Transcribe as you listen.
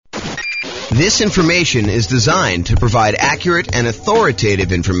This information is designed to provide accurate and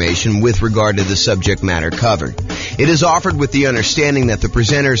authoritative information with regard to the subject matter covered. It is offered with the understanding that the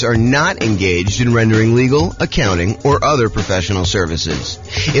presenters are not engaged in rendering legal, accounting, or other professional services.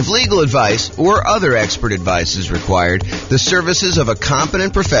 If legal advice or other expert advice is required, the services of a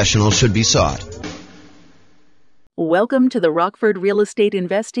competent professional should be sought. Welcome to the Rockford Real Estate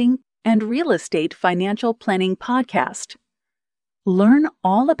Investing and Real Estate Financial Planning Podcast. Learn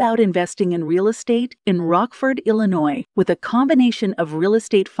all about investing in real estate in Rockford, Illinois, with a combination of real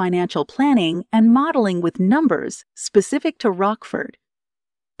estate financial planning and modeling with numbers specific to Rockford.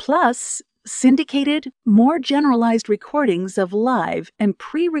 Plus, syndicated, more generalized recordings of live and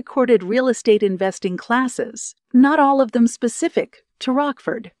pre-recorded real estate investing classes, not all of them specific to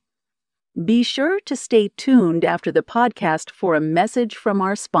Rockford. Be sure to stay tuned after the podcast for a message from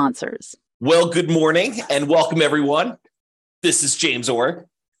our sponsors. Well, good morning and welcome everyone. This is James Orr,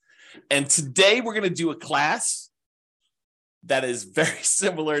 and today we're going to do a class that is very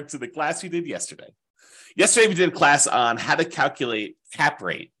similar to the class we did yesterday. Yesterday we did a class on how to calculate cap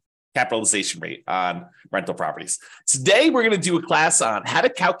rate, capitalization rate on rental properties. Today we're going to do a class on how to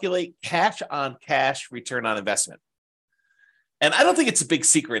calculate cash-on-cash return on investment. And I don't think it's a big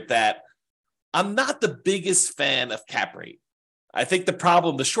secret that I'm not the biggest fan of cap rate. I think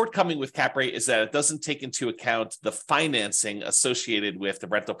the shortcoming with cap rate is that it doesn't take into account the financing associated with the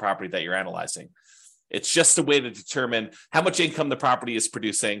rental property that you're analyzing. It's just a way to determine how much income the property is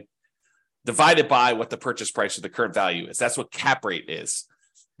producing, divided by what the purchase price or the current value is. That's what cap rate is.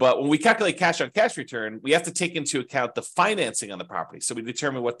 But when we calculate cash on cash return, we have to take into account the financing on the property. So we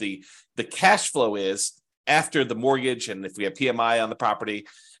determine what the cash flow is after the mortgage and if we have PMI on the property.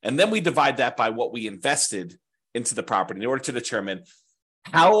 And then we divide that by what we invested into the property in order to determine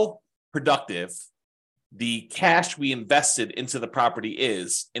how productive the cash we invested into the property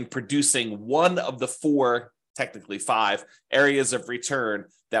is in producing one of the four, technically five, areas of return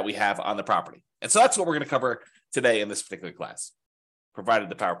that we have on the property. And so that's what we're going to cover today in this particular class, provided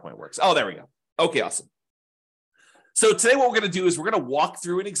the PowerPoint works. Oh, there we go. Okay, awesome. So today what we're going to do is we're going to walk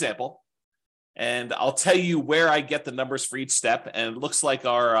through an example, and I'll tell you where I get the numbers for each step. And it looks like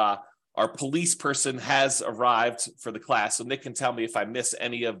our police person has arrived for the class, so Nick can tell me if I miss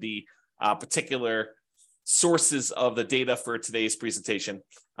any of the particular sources of the data for today's presentation.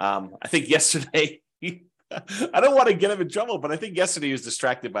 I think yesterday, I don't want to get him in trouble, but I think yesterday he was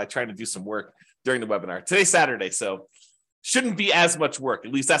distracted by trying to do some work during the webinar. Today's Saturday, so shouldn't be as much work.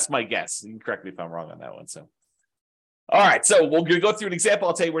 At least that's my guess. You can correct me if I'm wrong on that one. So, all right, so we're going to go through an example.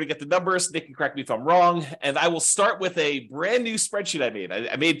 I'll tell you where to get the numbers. Nick can correct me if I'm wrong. And I will start with a brand new spreadsheet I made.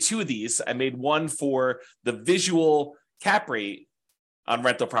 I made two of these. I made one for the visual cap rate on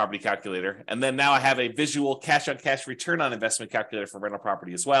rental property calculator. And then now I have a visual cash on cash return on investment calculator for rental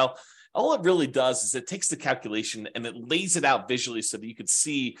property as well. All it really does is it takes the calculation and it lays it out visually so that you could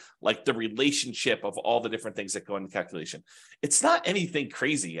see like the relationship of all the different things that go in the calculation. It's not anything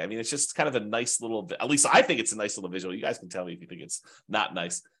crazy. I mean, it's just kind of a nice little, at least I think it's a nice little visual. You guys can tell me if you think it's not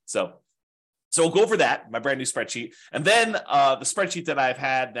nice. So we'll go over that, my brand new spreadsheet. And then the spreadsheet that I've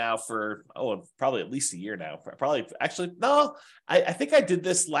had now for, probably at least a year now. I think I did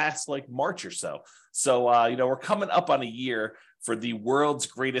this last like March or so. So, we're coming up on a year for the world's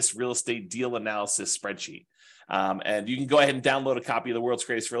greatest real estate deal analysis spreadsheet. And you can go ahead and download a copy of the world's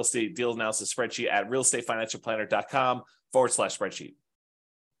greatest real estate deal analysis spreadsheet at realestatefinancialplanner.com/spreadsheet.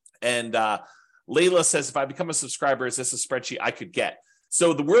 And Layla says, if I become a subscriber, is this a spreadsheet I could get?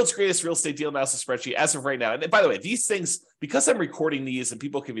 So the world's greatest real estate deal analysis spreadsheet, as of right now, and by the way, these things, because I'm recording these and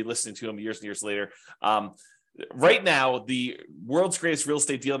people can be listening to them years and years later, right now, the world's greatest real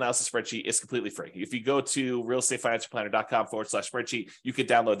estate deal analysis spreadsheet is completely free. If you go to realestatefinancialplanner.com/spreadsheet, you can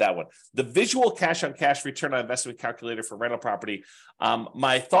download that one. The visual cash on cash return on investment calculator for rental property.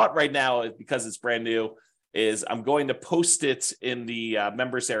 My thought right now, because it's brand new, is I'm going to post it in the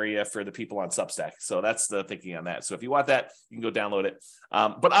members area for the people on Substack. So that's the thinking on that. So if you want that, you can go download it.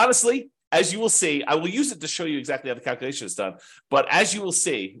 But honestly, as you will see, I will use it to show you exactly how the calculation is done. But as you will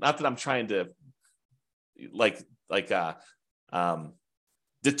see, not that I'm trying to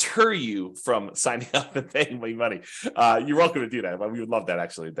deter you from signing up and paying me money. You're welcome to do that. We would love that,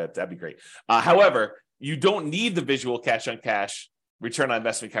 actually. That'd be great. However, you don't need the visual cash on cash return on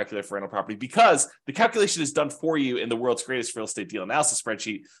investment calculator for rental property because the calculation is done for you in the world's greatest real estate deal analysis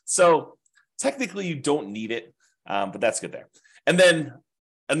spreadsheet. So technically you don't need it, but that's good there. And then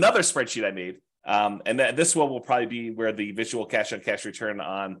another spreadsheet I made, and this one will probably be where the visual cash on cash return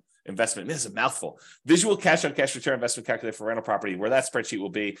on investment. This is a mouthful. Visual cash on cash return investment calculator for rental property, where that spreadsheet will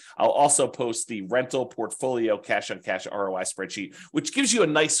be. I'll also post the rental portfolio cash on cash ROI spreadsheet, which gives you a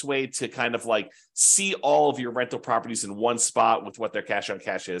nice way to kind of like see all of your rental properties in one spot with what their cash on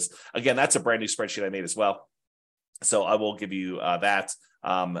cash is. Again, that's a brand new spreadsheet I made as well. So I will give you that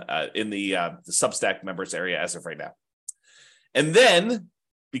in the Substack members area as of right now. And then,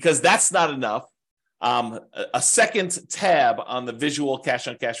 because that's not enough, a second tab on the visual cash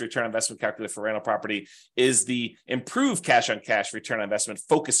on cash return on investment calculator for rental property is the improved cash on cash return on investment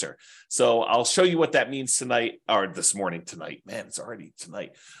focuser. So I'll show you what that means tonight, or this morning tonight. Man, it's already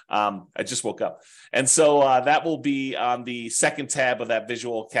tonight. I just woke up. And so that will be on the second tab of that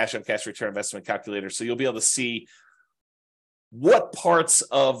visual cash on cash return investment calculator. So you'll be able to see what parts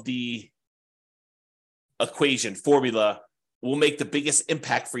of the equation formula will make the biggest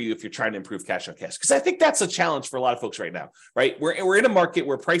impact for you if you're trying to improve cash on cash. Because I think that's a challenge for a lot of folks right now, right? We're in a market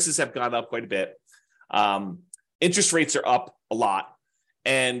where prices have gone up quite a bit. Interest rates are up a lot,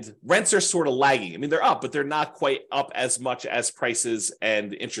 and rents are sort of lagging. I mean, they're up, but they're not quite up as much as prices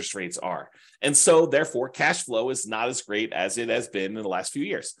and interest rates are. And so therefore, cash flow is not as great as it has been in the last few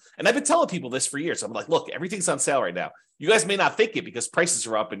years. And I've been telling people this for years. I'm like, look, everything's on sale right now. You guys may not think it because prices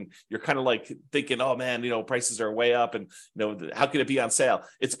are up and you're kind of like thinking, oh man, prices are way up and how can it be on sale?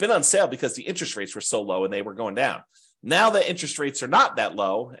 It's been on sale because the interest rates were so low and they were going down. Now that interest rates are not that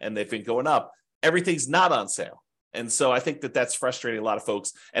low and they've been going up, everything's not on sale. And so I think that that's frustrating a lot of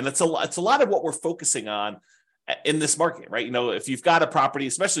folks. And it's a lot of what we're focusing on in this market, right? If you've got a property,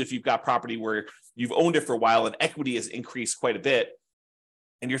 especially if you've got property where you've owned it for a while and equity has increased quite a bit,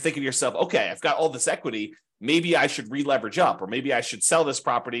 and you're thinking to yourself, okay, I've got all this equity, maybe I should re-leverage up, or maybe I should sell this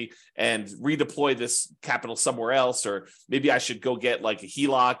property and redeploy this capital somewhere else, or maybe I should go get like a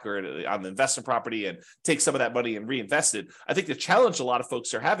HELOC or on the investment property and take some of that money and reinvest it. I think the challenge a lot of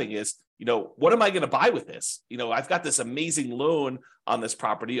folks are having is, what am I going to buy with this? I've got this amazing loan on this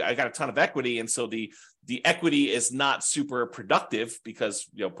property. I got a ton of equity. And so the equity is not super productive because,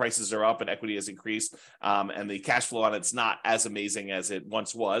 prices are up and equity has increased. And the cash flow on it's not as amazing as it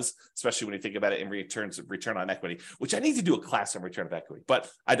once was, especially when you think about it in return on equity, which I need to do a class on return of equity, but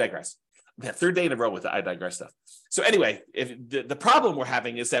I digress. Third day in a row with the I digress stuff. So anyway, if the problem we're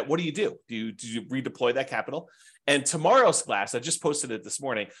having is that what do? Do you redeploy that capital? And tomorrow's class, I just posted it this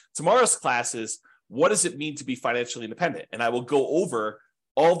morning. Tomorrow's class is what does it mean to be financially independent? And I will go over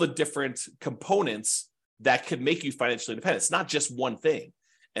all the different components that could make you financially independent. It's not just one thing.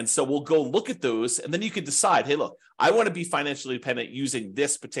 And so we'll go look at those, and then you can decide, hey, look, I want to be financially independent using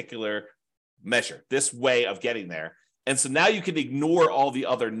this particular measure, this way of getting there. And so now you can ignore all the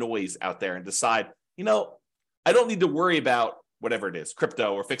other noise out there and decide, I don't need to worry about whatever it is,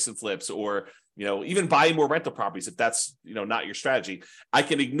 crypto or fix and flips, or, even buying more rental properties. If that's, not your strategy, I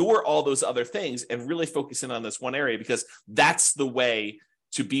can ignore all those other things and really focus in on this one area, because that's the way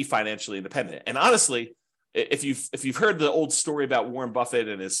to be financially independent. And honestly, if you've heard the old story about Warren Buffett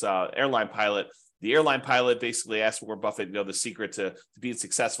and his airline pilot, the airline pilot basically asked Warren Buffett, the secret to being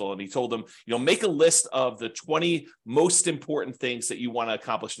successful. And he told him, make a list of the 20 most important things that you want to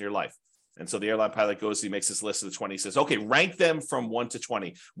accomplish in your life. And so the airline pilot goes, he makes this list of the 20, says, okay, rank them from 1 to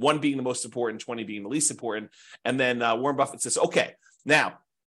 20, 1 being the most important, 20 being the least important. And then Warren Buffett says, okay, now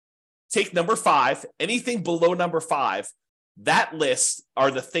take number 5, anything below number 5, that list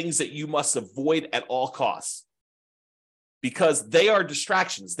are the things that you must avoid at all costs, because they are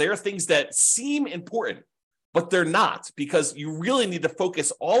distractions. They are things that seem important, but they're not, because you really need to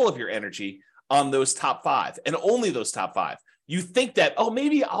focus all of your energy on those top 5 and only those top 5. You think that, oh,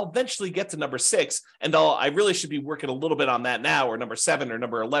 maybe I'll eventually get to number 6 and I really should be working a little bit on that now, or number 7 or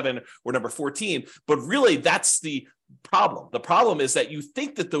number 11 or number 14. But really, that's the problem. The problem is that you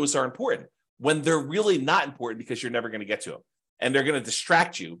think that those are important when they're really not important, because you're never going to get to them. And they're going to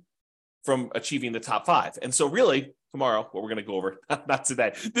distract you from achieving the top 5. And so really, tomorrow, what we're going to go over, not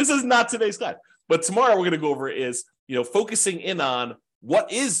today, this is not today's class, but tomorrow we're going to go over is, focusing in on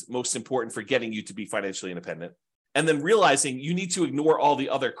what is most important for getting you to be financially independent. And then realizing you need to ignore all the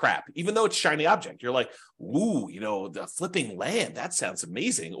other crap, even though it's shiny object. You're like, ooh, the flipping land, that sounds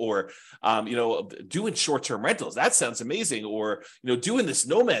amazing. Or, doing short-term rentals, that sounds amazing. Or, doing this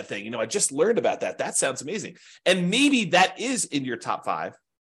nomad thing, I just learned about that. That sounds amazing. And maybe that is in your top 5.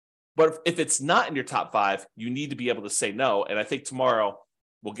 But if it's not in your top 5, you need to be able to say no. And I think tomorrow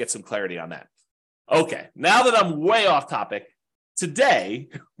we'll get some clarity on that. Okay, now that I'm way off topic, today,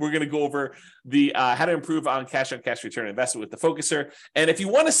 we're going to go over the how to improve on cash return investment with the focuser. And if you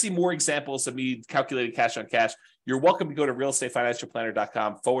want to see more examples of me calculating cash on cash, you're welcome to go to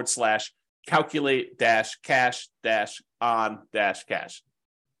realestatefinancialplanner.com/calculate-cash-on-cash.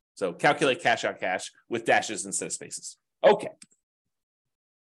 So calculate cash on cash with dashes instead of spaces. Okay.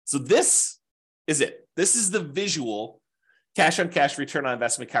 So this is it. This is the visual cash on cash return on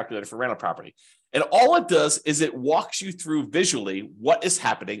investment calculator for rental property. And all it does is it walks you through visually what is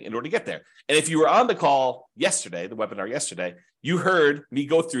happening in order to get there. And if you were on the call yesterday, the webinar yesterday, you heard me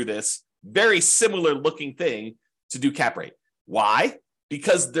go through this very similar looking thing to do cap rate. Why?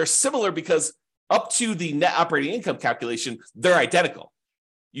 Because they're similar, because up to the net operating income calculation, they're identical.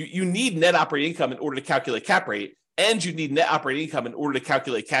 You need net operating income in order to calculate cap rate, and you need net operating income in order to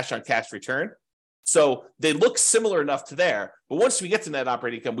calculate cash on cash return. So they look similar enough to there, but once we get to net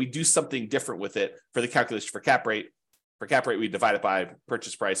operating income, we do something different with it for the calculation for cap rate. For cap rate, we divide it by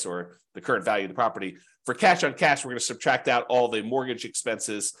purchase price or the current value of the property. For cash on cash, we're going to subtract out all the mortgage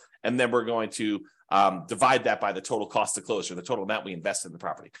expenses, and then we're going to divide that by the total cost to close, or the total amount we invest in the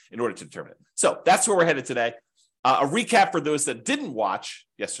property, in order to determine it. So that's where we're headed today. A recap for those that didn't watch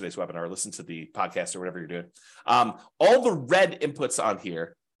yesterday's webinar or listen to the podcast or whatever you're doing. All the red inputs on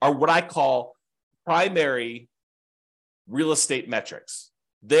here are what I call primary real estate metrics.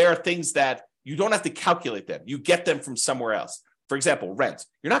 They are things that you don't have to calculate them. You get them from somewhere else. For example, rent.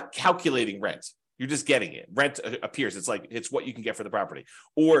 You're not calculating rent. You're just getting it. Rent appears. It's what you can get for the property.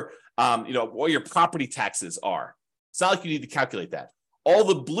 Or, what your property taxes are. It's not like you need to calculate that. All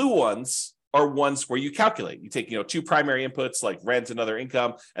the blue ones are ones where you calculate. You take, two primary inputs like rent and other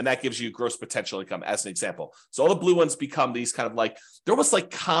income, and that gives you gross potential income as an example. So all the blue ones become these kind of like, they're almost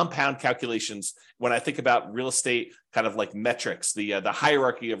like compound calculations when I think about real estate kind of like metrics, the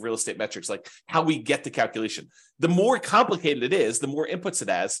hierarchy of real estate metrics, like how we get the calculation. The more complicated it is, the more inputs it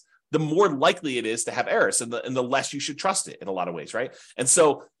has, the more likely it is to have errors, and the less you should trust it in a lot of ways, right? And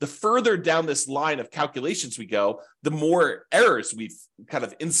so the further down this line of calculations we go, the more errors we've kind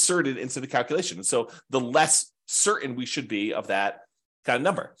of inserted into the calculation. And so the less certain we should be of that kind of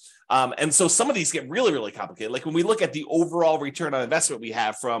number. And so some of these get really, really complicated. Like when we look at the overall return on investment we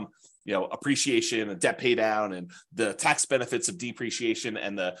have from appreciation and debt pay down and the tax benefits of depreciation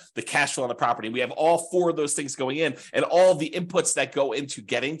and the cash flow on the property. We have all four of those things going in, and all the inputs that go into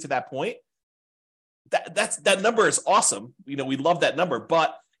getting to that point. That number is awesome. We love that number,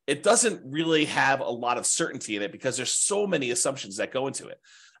 but it doesn't really have a lot of certainty in it because there's so many assumptions that go into it.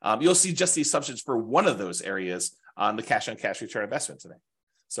 You'll see just the assumptions for one of those areas on the cash on cash return investment today.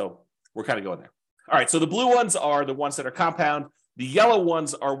 So we're kind of going there. All right. So the blue ones are the ones that are compound. The yellow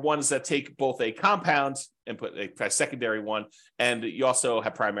ones are ones that take both a compound and put a secondary one, and you also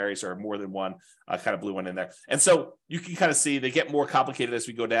have primaries or more than one kind of blue one in there. And so you can kind of see they get more complicated as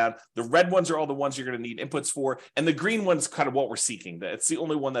we go down. The red ones are all the ones you're going to need inputs for, and the green one's kind of what we're seeking. It's the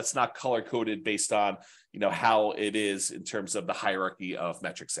only one that's not color-coded based on how it is in terms of the hierarchy of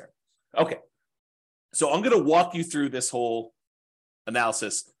metrics there. Okay, so I'm going to walk you through this whole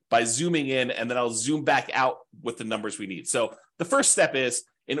analysis by zooming in, and then I'll zoom back out with the numbers we need. So the first step is,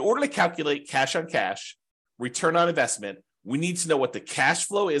 in order to calculate cash on cash, return on investment, we need to know what the cash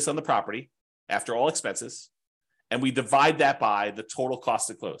flow is on the property after all expenses, and we divide that by the total cost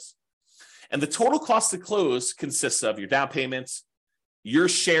to close. And the total cost to close consists of your down payments, your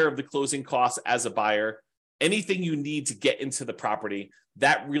share of the closing costs as a buyer, anything you need to get into the property,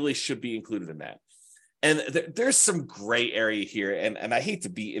 that really should be included in that. And there's some gray area here, and I hate to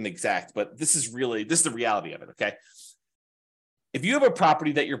be inexact, but this is the reality of it, okay? If you have a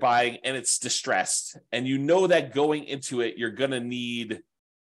property that you're buying and it's distressed, and you know that going into it, you're going to need,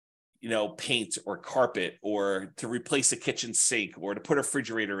 paint or carpet or to replace a kitchen sink or to put a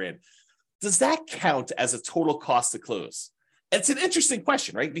refrigerator in, does that count as a total cost to close? It's an interesting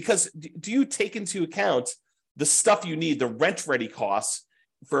question, right? Because do you take into account the stuff you need, the rent-ready costs,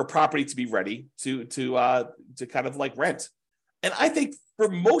 for a property to be ready to kind of like rent? And I think for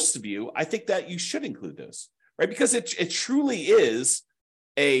most of you, I think that you should include those, right? Because it truly is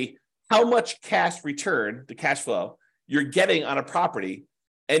how much cash return, the cash flow you're getting on a property,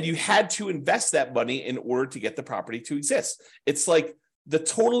 and you had to invest that money in order to get the property to exist. It's like the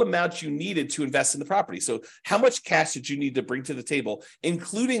total amount you needed to invest in the property. So how much cash did you need to bring to the table,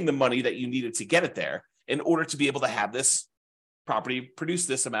 including the money that you needed to get it there in order to be able to have this property produce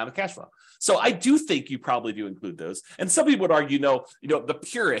this amount of cash flow? So I do think you probably do include those. And some people would argue, the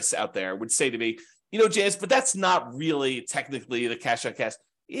purists out there would say to me, James, but that's not really technically the cash on cash.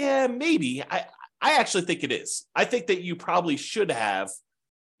 Yeah, maybe. I actually think it is. I think that you probably should have,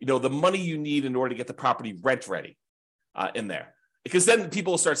 the money you need in order to get the property rent ready in there. Because then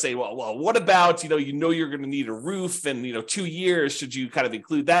people will start saying, well, what about, you're going to need a roof and, 2 years, should you kind of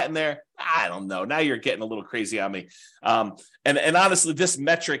include that in there? I don't know. Now you're getting a little crazy on me. And honestly, this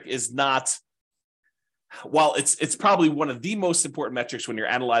metric is not, while it's probably one of the most important metrics when you're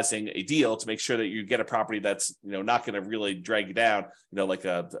analyzing a deal to make sure that you get a property that's not going to really drag you down, like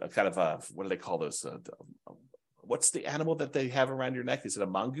a kind of a, what do they call those? What's the animal that they have around your neck? Is it a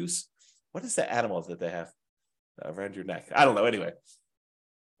mongoose? What is the animal that they have around your neck? I don't know. Anyway,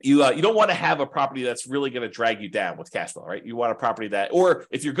 you don't want to have a property that's really going to drag you down with cash flow, right? You want a property that, or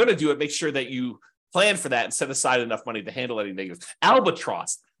if you're going to do it, make sure that you plan for that and set aside enough money to handle any negatives.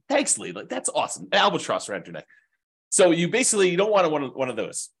 Albatross. Thanks, Lee. Like, that's awesome. Albatross around your neck. So you don't want one of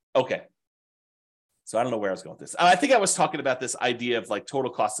those. Okay. So I don't know where I was going with this. I think I was talking about this idea of like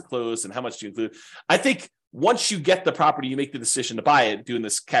total cost to close and how much do you include. I think once you get the property, you make the decision to buy it, doing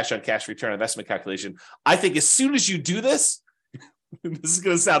this cash on cash return investment calculation. I think as soon as you do this, this is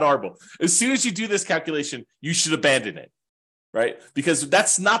going to sound horrible. As soon as you do this calculation, you should abandon it, right? Because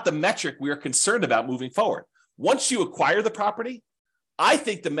that's not the metric we are concerned about moving forward. Once you acquire the property, I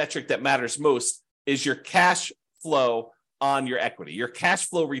think the metric that matters most is your cash flow on your equity, your cash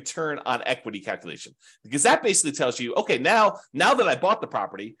flow return on equity calculation, because that basically tells you, okay, now that I bought the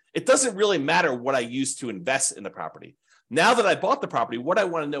property, it doesn't really matter what I use to invest in the property. Now that I bought the property, what I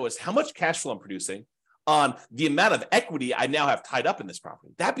want to know is how much cash flow I'm producing on the amount of equity I now have tied up in this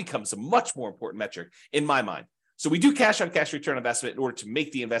property. That becomes a much more important metric in my mind. So we do cash on cash return investment in order to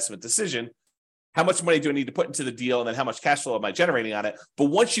make the investment decision. How much money do I need to put into the deal? And then how much cash flow am I generating on it? But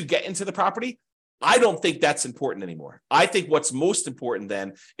once you get into the property, I don't think that's important anymore. I think what's most important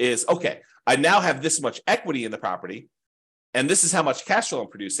then is, okay, I now have this much equity in the property, and this is how much cash flow I'm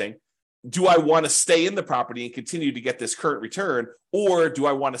producing. Do I want to stay in the property and continue to get this current return? Or do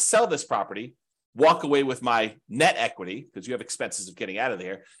I want to sell this property, walk away with my net equity, because you have expenses of getting out of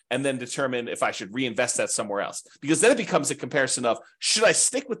there, and then determine if I should reinvest that somewhere else? Because then it becomes a comparison of, should I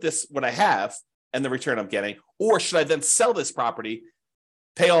stick with this, what I have, and the return I'm getting, or should I then sell this property,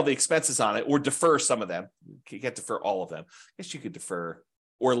 pay all the expenses on it, or defer some of them? You can't defer all of them. I guess you could defer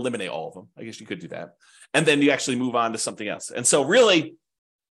or eliminate all of them. I guess you could do that. And then you actually move on to something else. And so really,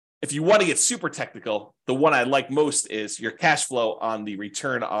 if you want to get super technical, the one I like most is your cash flow on the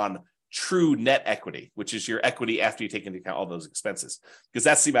return on true net equity, which is your equity after you take into account all those expenses, because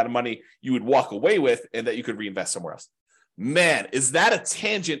that's the amount of money you would walk away with and that you could reinvest somewhere else. Man, is that a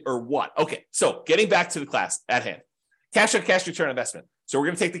tangent or what? Okay, so getting back to the class at hand. Cash on cash return investment. So we're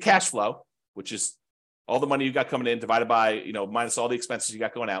going to take the cash flow, which is all the money you got coming in, divided by, minus all the expenses you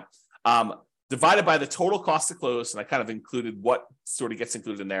got going out, divided by the total cost to close. And I kind of included what sort of gets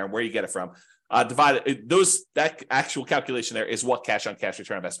included in there and where you get it from. That actual calculation there is what cash on cash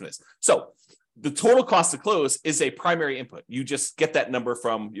return investment is. So the total cost to close is a primary input. You just get that number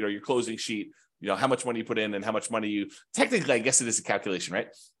from, your closing sheet, how much money you put in and how much money technically, I guess it is a calculation, right?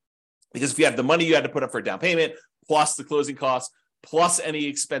 Because if you have the money you had to put up for a down payment, plus the closing costs, plus any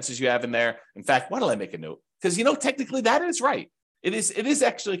expenses you have in there. In fact, why don't I make a note? Because, technically that is right. It is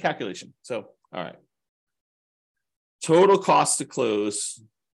actually a calculation. So, all right. Total cost to close.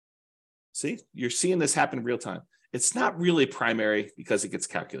 See, you're seeing this happen in real time. It's not really primary because it gets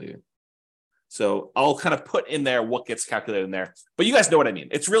calculated. So I'll kind of put in there what gets calculated in there, but you guys know what I mean.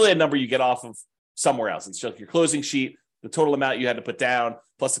 It's really a number you get off of somewhere else. It's just your closing sheet, the total amount you had to put down,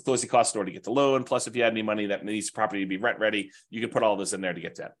 plus the closing cost in order to get the loan, plus if you had any money that needs property to be rent ready, you can put all this in there to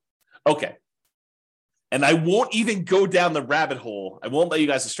get that. Okay. And I won't even go down the rabbit hole. I won't let you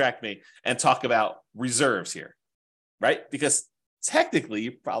guys distract me and talk about reserves here, right? Because technically,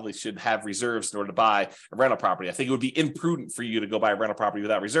 you probably should have reserves in order to buy a rental property. I think it would be imprudent for you to go buy a rental property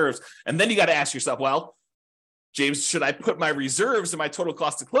without reserves. And then you got to ask yourself, well, James, should I put my reserves in my total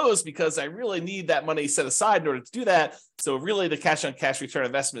cost to close? Because I really need that money set aside in order to do that. So really the cash on cash return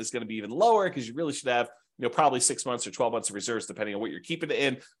investment is going to be even lower because you really should have, probably 6 months or 12 months of reserves, depending on what you're keeping it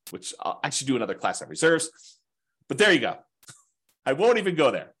in, which I should do another class on reserves. But there you go. I won't even go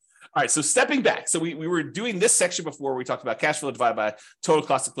there. All right, so stepping back. So we were doing this section before. We talked about cash flow divided by total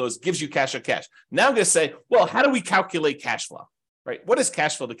cost to close gives you cash on cash. Now I'm going to say, well, how do we calculate cash flow, right? What does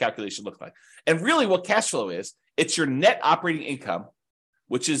cash flow, the calculation look like? And really what cash flow is, it's your net operating income,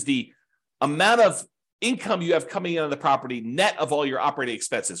 which is the amount of income you have coming in on the property, net of all your operating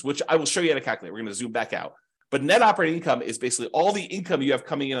expenses, which I will show you how to calculate. We're going to zoom back out. But net operating income is basically all the income you have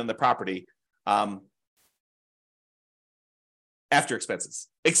coming in on the property after expenses,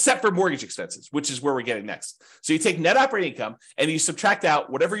 except for mortgage expenses, which is where we're getting next. So you take net operating income and you subtract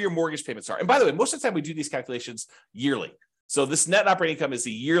out whatever your mortgage payments are. And by the way, most of the time we do these calculations yearly. So this net operating income is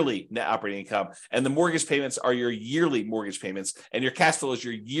the yearly net operating income, and the mortgage payments are your yearly mortgage payments, and your cash flow is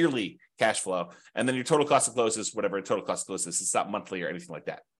your yearly cash flow. And then your total cost of close is whatever total cost of close is. It's not monthly or anything like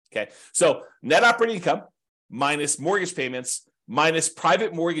that. Okay. So net operating income minus mortgage payments minus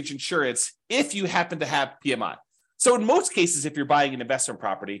private mortgage insurance if you happen to have PMI. So in most cases, if you're buying an investment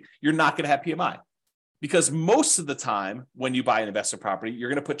property, you're not going to have PMI, because most of the time when you buy an investment property, you're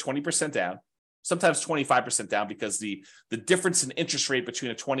going to put 20% down, sometimes 25% down, because the difference in interest rate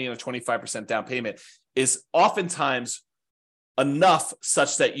between a 20 and a 25% down payment is oftentimes enough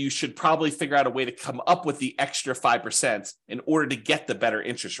such that you should probably figure out a way to come up with the extra 5% in order to get the better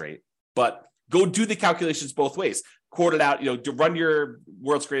interest rate. But go do the calculations both ways. Quote it out, to run your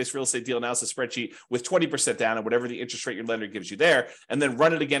world's greatest real estate deal analysis spreadsheet with 20% down and whatever the interest rate your lender gives you there, and then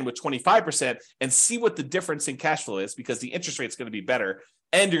run it again with 25% and see what the difference in cash flow is, because the interest rate is going to be better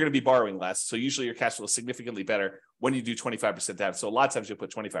and you're going to be borrowing less. So usually your cash flow is significantly better when you do 25% down. So a lot of times you'll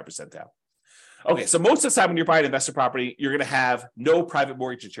put 25% down. Okay, so most of the time when you're buying investor property, you're going to have no private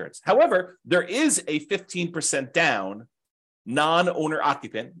mortgage insurance. However, there is a 15% down non-owner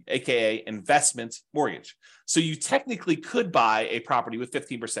occupant, aka investment mortgage. So you technically could buy a property with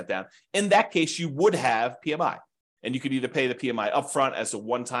 15% down. In that case, you would have PMI. And you could either pay the PMI upfront as a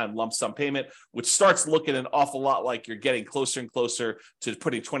one-time lump sum payment, which starts looking an awful lot like you're getting closer and closer to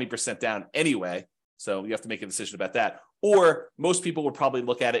putting 20% down anyway. So you have to make a decision about that. Or most people would probably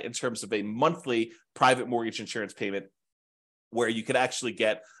look at it in terms of a monthly private mortgage insurance payment, where you could actually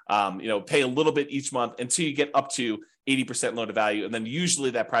get, pay a little bit each month until you get up to 80% loan to value. And then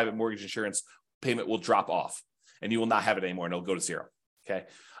usually that private mortgage insurance payment will drop off and you will not have it anymore and it'll go to zero. Okay.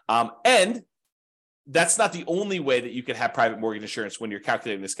 And that's not the only way that you can have private mortgage insurance when you're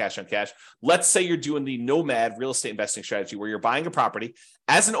calculating this cash on cash. Let's say you're doing the nomad real estate investing strategy where you're buying a property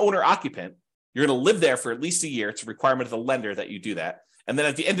as an owner occupant. You're going to live there for at least a year. It's a requirement of the lender that you do that. And then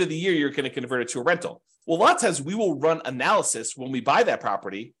at the end of the year, you're going to convert it to a rental. Well, a lot of times we will run analysis when we buy that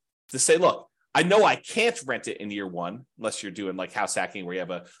property to say, look, I know I can't rent it in year one, unless you're doing like house hacking where you have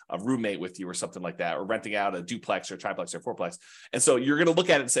a roommate with you or something like that, or renting out a duplex or triplex or fourplex. And so you're going to look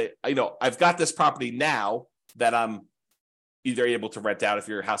at it and say, I've got this property now that I'm either able to rent out if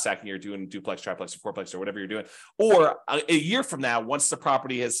you're house hacking, you're doing duplex, triplex, or fourplex, or whatever you're doing. Or a year from now, once the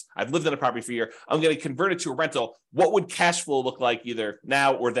property I've lived in a property for a year, I'm going to convert it to a rental. What would cash flow look like either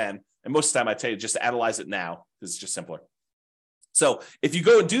now or then? And most of the time I tell you just to analyze it now, because it's just simpler. So if you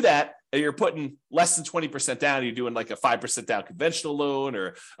go and do that, and you're putting less than 20% down, you're doing like a 5% down conventional loan,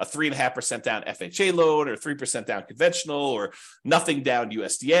 or a 3.5% down FHA loan, or 3% down conventional, or nothing down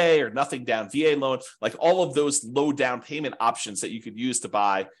USDA, or nothing down VA loan, like all of those low down payment options that you could use to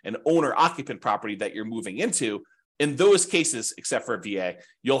buy an owner occupant property that you're moving into. In those cases, except for VA,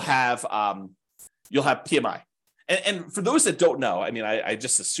 you'll have PMI. And for those that don't know, I mean, I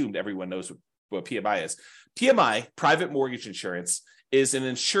just assumed everyone knows what PMI is. PMI, private mortgage insurance, is an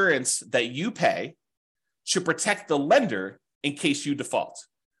insurance that you pay to protect the lender in case you default.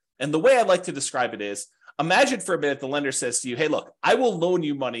 And the way I like to describe it is, imagine for a minute the lender says to you, hey, look, I will loan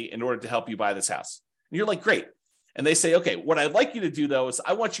you money in order to help you buy this house. And you're like, great. And they say, okay, what I'd like you to do though is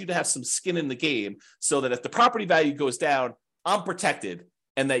I want you to have some skin in the game so that if the property value goes down, I'm protected,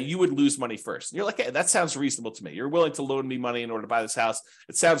 and that you would lose money first. And you're like, hey, that sounds reasonable to me. You're willing to loan me money in order to buy this house.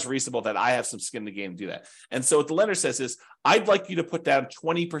 It sounds reasonable that I have some skin in the game to do that. And so what the lender says is, I'd like you to put down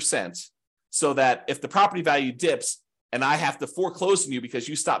 20% so that if the property value dips and I have to foreclose on you because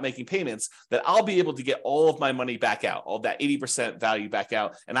you stop making payments, that I'll be able to get all of my money back out, all of that 80% value back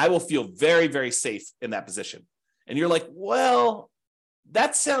out, and I will feel very, very safe in that position. And you're like, well,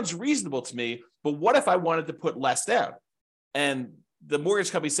 that sounds reasonable to me, but what if I wanted to put less down? And the mortgage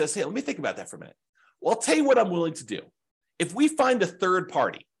company says, hey, let me think about that for a minute. Well, I'll tell you what I'm willing to do. If we find a third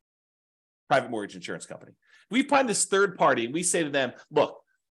party, private mortgage insurance company, we find this third party and we say to them, look,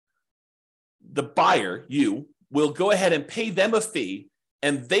 the buyer, you, will go ahead and pay them a fee,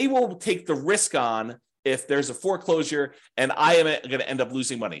 and they will take the risk on if there's a foreclosure and I am going to end up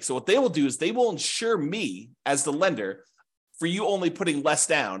losing money. So what they will do is they will insure me as the lender for you only putting less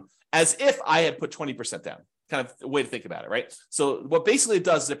down, as if I had put 20% down. Kind of a way to think about it, right? So what basically it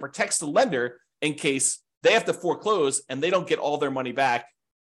does is it protects the lender in case they have to foreclose and they don't get all their money back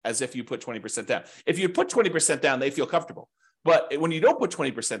as if you put 20% down. If you put 20% down, they feel comfortable. But when you don't put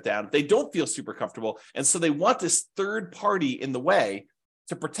 20% down, they don't feel super comfortable. And so they want this third party in the way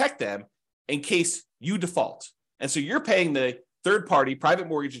to protect them in case you default. And so you're paying the third party private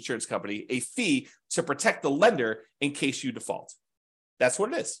mortgage insurance company a fee to protect the lender in case you default. That's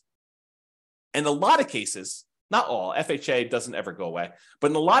what it is. In a lot of cases, not all, FHA doesn't ever go away,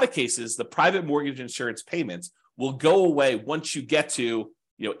 but in a lot of cases, the private mortgage insurance payments will go away once you get to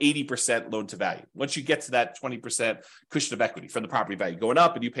 80% loan to value. Once you get to that 20% cushion of equity from the property value going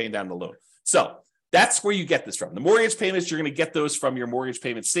up and you paying down the loan. So That's where you get this from. The mortgage payments, you're going to get those from your mortgage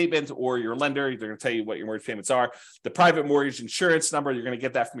payment statement or your lender. They're going to tell you what your mortgage payments are. The private mortgage insurance number, you're going to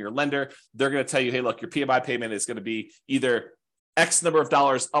get that from your lender. They're going to tell you, hey, look, your PMI payment is going to be either X number of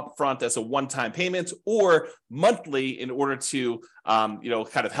dollars upfront as a one-time payment or monthly in order to,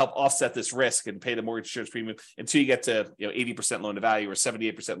 kind of help offset this risk and pay the mortgage insurance premium until you get to, 80% loan to value or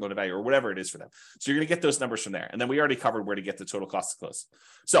 78% loan to value or whatever it is for them. So you're going to get those numbers from there. And then we already covered where to get the total cost to close.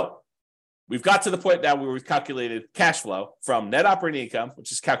 So we've got to the point now where we've calculated cash flow from net operating income,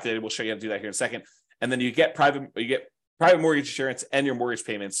 which is calculated. We'll show you how to do that here in a second. And then you get private mortgage insurance and your mortgage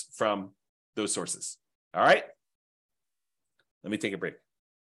payments from those sources. All right. Let me take a break.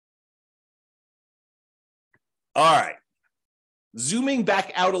 All right. Zooming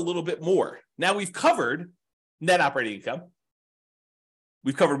back out a little bit more. Now we've covered net operating income.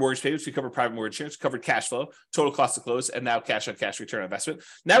 We've covered mortgage payments, we covered private mortgage insurance, covered cash flow, total cost to close, and now cash on cash return on investment.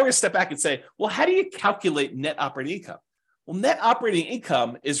 Now we're going to step back and say, well, how do you calculate net operating income? Well, net operating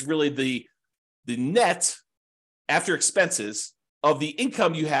income is really the net after expenses of the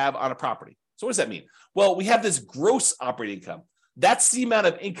income you have on a property. So what does that mean? Well, we have this gross operating income. That's the amount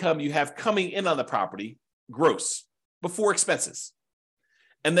of income you have coming in on the property, gross, before expenses.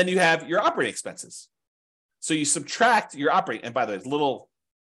 And then you have your operating expenses. So you subtract your operating, and by the way,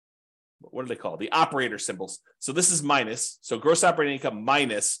 what do they call it? The operator symbols. So this is minus. So gross operating income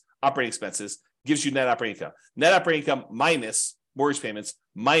minus operating expenses gives you net operating income. Net operating income minus mortgage payments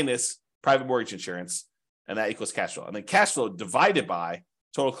minus private mortgage insurance, and that equals cash flow. And then cash flow divided by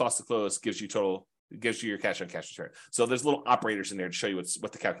total cost to close gives you your cash on cash return. So there's little operators in there to show you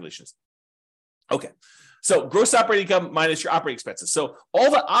what the calculation is. Okay. So gross operating income minus your operating expenses. So all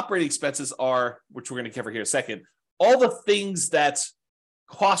the operating expenses are, which we're going to cover here in a second, all the things that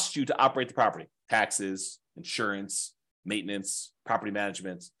cost you to operate the property: taxes, insurance, maintenance, property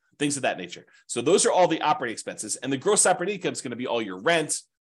management, things of that nature. So those are all the operating expenses. And the gross operating income is going to be all your rent,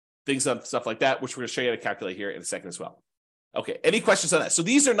 stuff like that, which we're going to show you how to calculate here in a second as well. Okay, any questions on that? So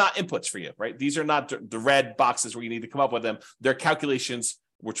these are not inputs for you, right? These are not the red boxes where you need to come up with them. They're calculations,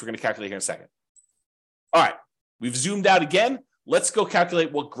 which we're going to calculate here in a second. All right, we've zoomed out again. Let's go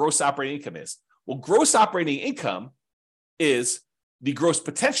calculate what gross operating income is. Well, gross operating income is the gross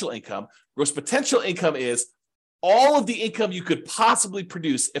potential income. Gross potential income is all of the income you could possibly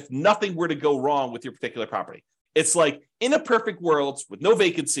produce if nothing were to go wrong with your particular property. It's like, in a perfect world with no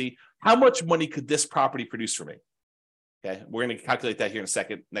vacancy, how much money could this property produce for me? Okay, we're going to calculate that here in a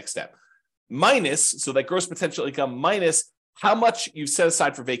second. Next step. Minus, so that gross potential income minus how much you've set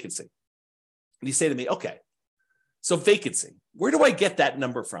aside for vacancy. And you say to me, okay, so vacancy, where do I get that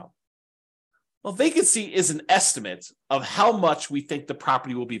number from? Well, vacancy is an estimate of how much we think the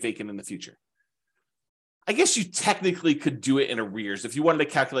property will be vacant in the future. I guess you technically could do it in arrears. If you wanted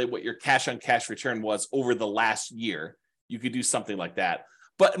to calculate what your cash on cash return was over the last year, you could do something like that.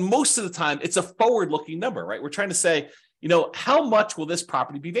 But most of the time, it's a forward-looking number, right? We're trying to say, how much will this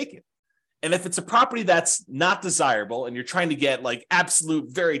property be vacant? And if it's a property that's not desirable and you're trying to get like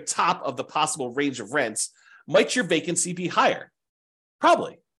absolute very top of the possible range of rents, might your vacancy be higher?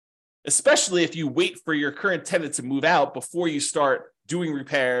 Probably, especially if you wait for your current tenant to move out before you start doing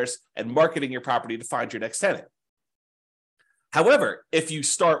repairs and marketing your property to find your next tenant. However, if you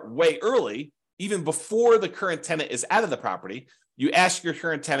start way early, even before the current tenant is out of the property, you ask your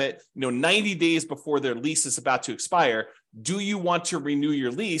current tenant, 90 days before their lease is about to expire, do you want to renew your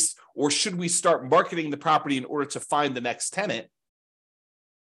lease, or should we start marketing the property in order to find the next tenant?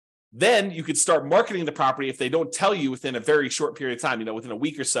 Then you could start marketing the property if they don't tell you within a very short period of time, within a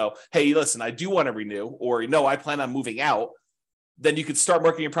week or so, hey, listen, I do want to renew, or no, I plan on moving out. Then you could start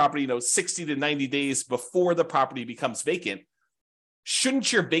marketing your property, 60 to 90 days before the property becomes vacant.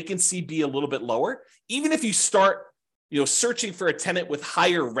 Shouldn't your vacancy be a little bit lower? Even if you start searching for a tenant with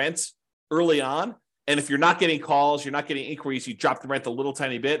higher rent early on, and if you're not getting calls, you're not getting inquiries, you drop the rent a little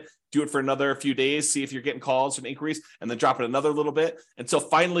tiny bit, do it for another few days, see if you're getting calls and inquiries, and then drop it another little bit until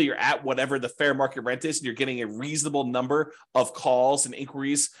finally you're at whatever the fair market rent is, and you're getting a reasonable number of calls and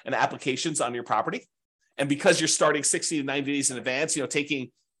inquiries and applications on your property. And because you're starting 60 to 90 days in advance,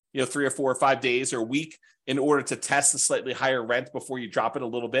 taking 3 or 4 or 5 days or a week in order to test the slightly higher rent before you drop it a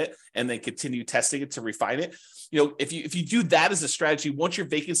little bit and then continue testing it to refine it. If you do that as a strategy, won't your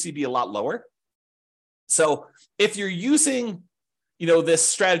vacancy be a lot lower? So if you're using, this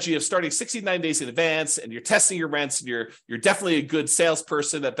strategy of starting 69 days in advance, and you're testing your rents, and you're definitely a good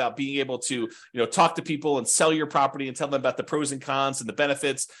salesperson about being able to, talk to people and sell your property and tell them about the pros and cons and the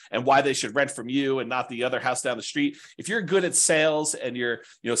benefits and why they should rent from you and not the other house down the street. If you're good at sales and you're,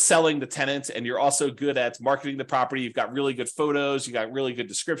 selling the tenant, and you're also good at marketing the property, you've got really good photos, you got really good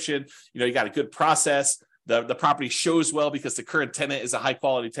description, you got a good process. The property shows well because the current tenant is a high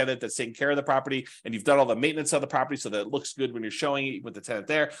quality tenant that's taking care of the property, and you've done all the maintenance of the property so that it looks good when you're showing it with the tenant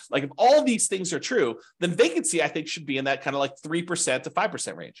there. Like, if all these things are true, then vacancy, I think, should be in that kind of like 3% to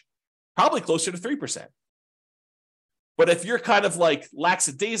 5% range, probably closer to 3%. But if you're kind of like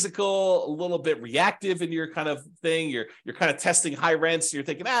lackadaisical, a little bit reactive in your kind of thing, you're kind of testing high rents, and you're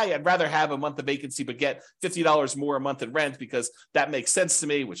thinking, I'd rather have a month of vacancy but get $50 more a month in rent because that makes sense to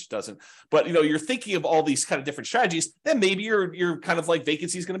me, which doesn't. But you're thinking of all these kind of different strategies, then maybe you're kind of like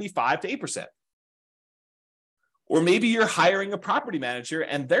vacancy is going to be 5 to 8%. Or maybe you're hiring a property manager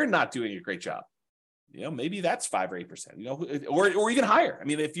and they're not doing a great job. Maybe that's 5 or 8%. Or even higher. I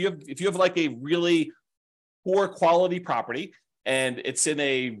mean, if you have like a really poor quality property and it's in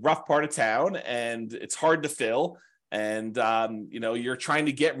a rough part of town and it's hard to fill, and you're trying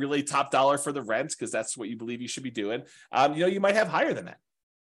to get really top dollar for the rent because that's what you believe you should be doing, you might have higher than that.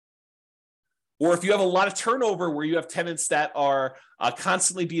 Or if you have a lot of turnover where you have tenants that are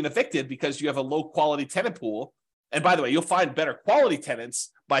constantly being evicted because you have a low quality tenant pool, and by the way, you'll find better quality tenants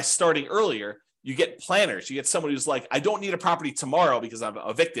by starting earlier. You get planners. You get someone who's like, I don't need a property tomorrow because I'm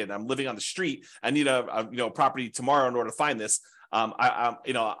evicted. I'm living on the street. I need a property tomorrow in order to find this.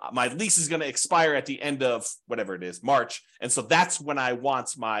 My lease is going to expire at the end of whatever it is, March, and so that's when I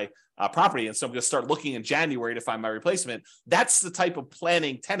want my property. And so I'm going to start looking in January to find my replacement. That's the type of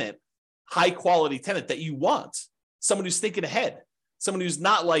planning tenant, high quality tenant that you want. Someone who's thinking ahead. Someone who's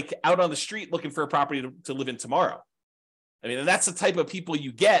not like out on the street looking for a property to live in tomorrow. I mean, and that's the type of people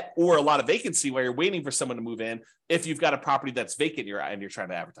you get, or a lot of vacancy where you're waiting for someone to move in if you've got a property that's vacant and you're trying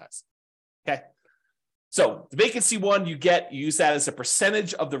to advertise. Okay. So the vacancy one, you use that as a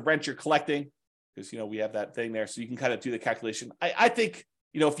percentage of the rent you're collecting because, we have that thing there. So you can kind of do the calculation. I think,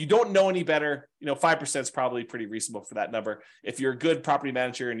 if you don't know any better, 5% is probably pretty reasonable for that number. If you're a good property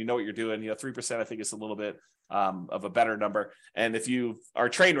manager and you know what you're doing, 3% I think is a little bit of a better number. And if you are a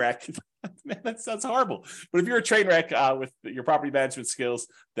train wreck, man, that sounds horrible. But if you're a train wreck with your property management skills,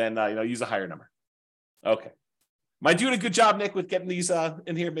 then use a higher number. Okay. Am I doing a good job, Nick, with getting these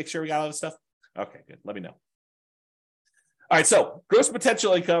in here? Make sure we got all this stuff. Okay, good. Let me know. All right, so gross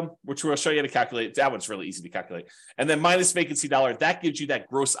potential income, which we'll show you how to calculate. That one's really easy to calculate. And then minus vacancy dollar, that gives you that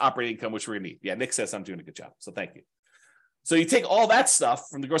gross operating income, which we're going to need. Yeah, Nick says I'm doing a good job, so thank you. So you take all that stuff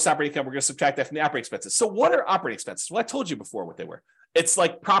from the gross operating income, we're going to subtract that from the operating expenses. So what are operating expenses? Well, I told you before what they were. It's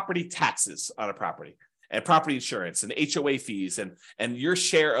like property taxes on a property and property insurance and HOA fees and your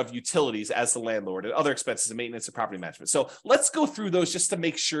share of utilities as the landlord and other expenses and maintenance and property management. So let's go through those just to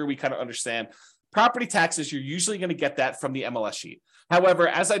make sure we kind of understand. Property taxes, you're usually going to get that from the MLS sheet. However,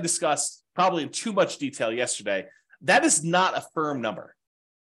 as I discussed probably in too much detail yesterday, that is not a firm number.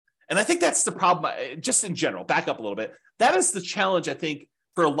 And I think that's the problem, just in general, back up a little bit. That is the challenge, I think,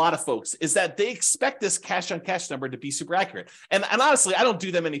 for a lot of folks, is that they expect this cash on cash number to be super accurate. And honestly, I don't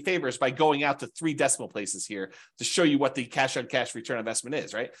do them any favors by going out to 3 decimal places here to show you what the cash on cash return on investment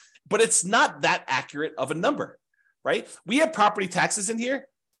is, right? But it's not that accurate of a number, right? We have property taxes in here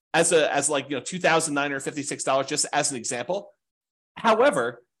as $2,956, just as an example.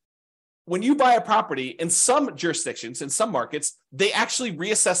 However, when you buy a property in some jurisdictions, in some markets, they actually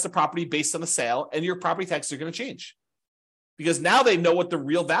reassess the property based on the sale, and your property taxes are going to change because now they know what the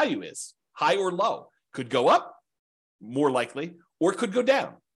real value is, high or low. Could go up, more likely, or it could go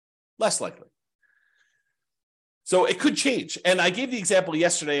down, less likely. So it could change. And I gave the example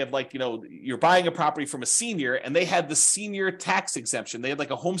yesterday of you're buying a property from a senior and they had the senior tax exemption. They had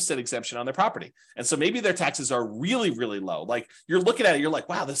like a homestead exemption on their property. And so maybe their taxes are really, really low. Like you're looking at it, you're like,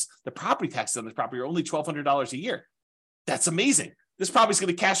 wow, the property taxes on this property are only $1,200 a year. That's amazing. This property's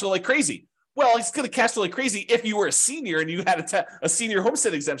going to cash flow like crazy. Well, it's going to cash flow like crazy if you were a senior and you had a senior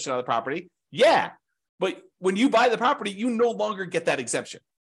homestead exemption on the property. Yeah. But when you buy the property, you no longer get that exemption,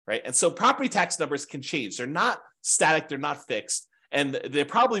 right? And so property tax numbers can change. They're not static, they're not fixed, and they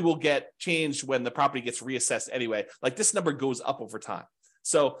probably will get changed when the property gets reassessed anyway. Like this number goes up over time.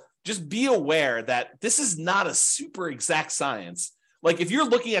 So just be aware that this is not a super exact science. Like if you're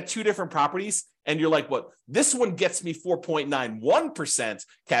looking at 2 different properties and you're like, what, this one gets me 4.91%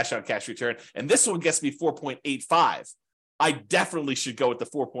 cash on cash return, and this one gets me 4.85. I definitely should go with the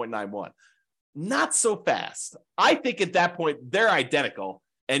 4.91. Not so fast. I think at that point, they're identical,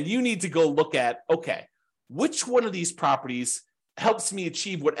 and you need to go look at, okay, which one of these properties helps me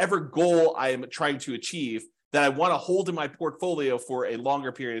achieve whatever goal I am trying to achieve that I want to hold in my portfolio for a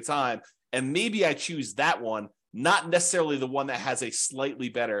longer period of time. And maybe I choose that one, not necessarily the one that has a slightly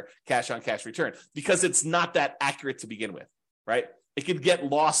better cash on cash return, because it's not that accurate to begin with, right? It could get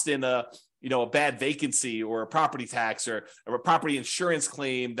lost in a bad vacancy or a property tax or a property insurance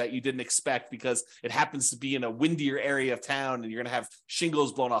claim that you didn't expect because it happens to be in a windier area of town and you're going to have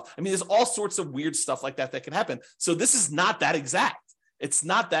shingles blown off. I mean, there's all sorts of weird stuff like that can happen. So this is not that exact. It's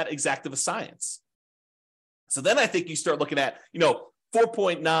not that exact of a science. So then I think you start looking at,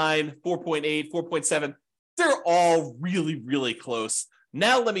 4.9, 4.8, 4.7. They're all really, really close.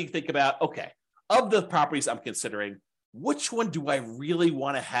 Now let me think about, okay, of the properties I'm considering, which one do I really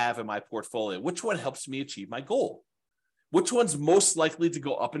want to have in my portfolio? Which one helps me achieve my goal? Which one's most likely to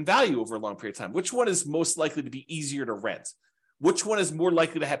go up in value over a long period of time? Which one is most likely to be easier to rent? Which one is more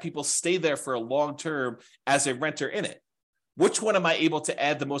likely to have people stay there for a long term as a renter in it? Which one am I able to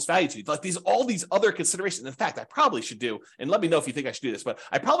add the most value to? Like all these other considerations. In fact, I probably should do, and let me know if you think I should do this, but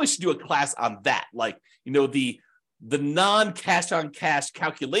I probably should do a class on that. Like, the non-cash on cash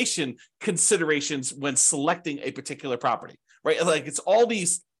calculation considerations when selecting a particular property, right? Like it's all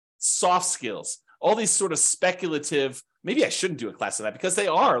these soft skills, all these sort of speculative, maybe I shouldn't do a class on that because they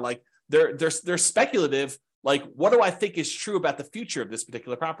are like, they're speculative. Like, what do I think is true about the future of this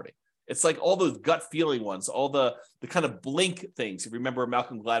particular property? It's like all those gut feeling ones, all the kind of blink things. If you remember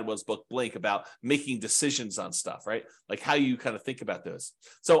Malcolm Gladwell's book, Blink, about making decisions on stuff, right? Like how you kind of think about those.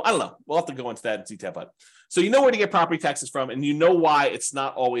 So I don't know. We'll have to go into that in detail, but so you know where to get property taxes from, and you know why it's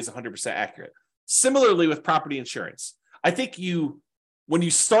not always 100% accurate. Similarly with property insurance, I think when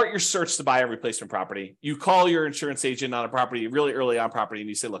you start your search to buy a replacement property, you call your insurance agent on a property really early on property, and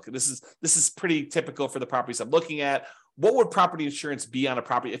you say, look, this is pretty typical for the properties I'm looking at. What would property insurance be on a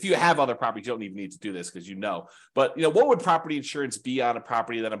property? If you have other properties, you don't even need to do this because but what would property insurance be on a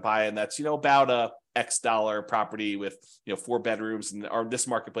property that I'm buying that's, about a X dollar property with, 4 bedrooms and or this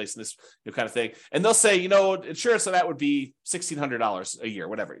marketplace and this kind of thing. And they'll say, insurance on that would be $1,600 a year,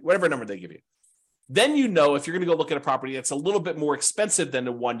 whatever number they give you. Then if you're going to go look at a property that's a little bit more expensive than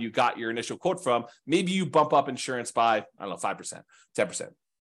the one you got your initial quote from, maybe you bump up insurance by, 5%, 10%.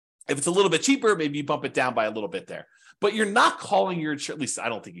 If it's a little bit cheaper, maybe you bump it down by a little bit there. But you're not calling your insurance, at least I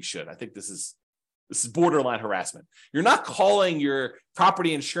don't think you should. I think this is borderline harassment. You're not calling your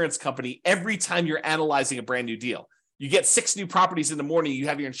property insurance company every time you're analyzing a brand new deal. You get 6 new properties in the morning, you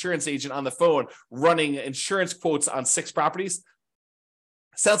have your insurance agent on the phone running insurance quotes on 6 properties.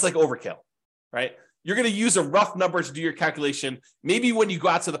 Sounds like overkill, right? You're going to use a rough number to do your calculation. Maybe when you go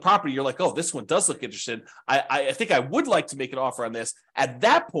out to the property, you're like, oh, this one does look interesting. I think I would like to make an offer on this. At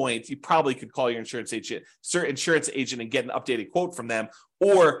that point, you probably could call your insurance agent and get an updated quote from them.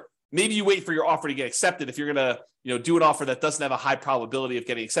 Or maybe you wait for your offer to get accepted. If you're going to do an offer that doesn't have a high probability of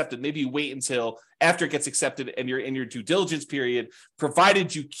getting accepted, maybe you wait until after it gets accepted and you're in your due diligence period,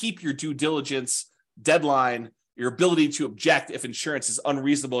 provided you keep your due diligence deadline, your ability to object if insurance is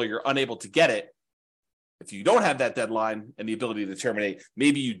unreasonable or you're unable to get it. If you don't have that deadline and the ability to terminate,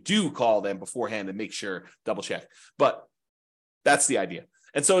 maybe you do call them beforehand and make sure, double check. But that's the idea.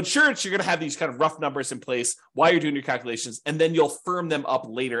 And so insurance, you're going to have these kind of rough numbers in place while you're doing your calculations, and then you'll firm them up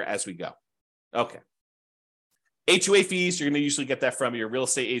later as we go. Okay. HOA fees, you're going to usually get that from your real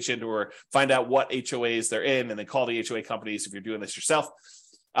estate agent or find out what HOAs they're in and then call the HOA companies if you're doing this yourself.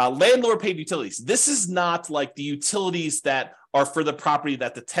 Landlord paid utilities. This is not like the utilities that are for the property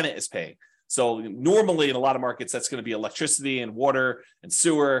that the tenant is paying. So normally in a lot of markets, that's going to be electricity and water and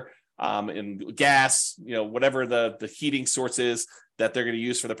sewer and gas, whatever the heating source is that they're going to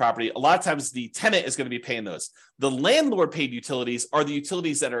use for the property. A lot of times the tenant is going to be paying those. The landlord paid utilities are the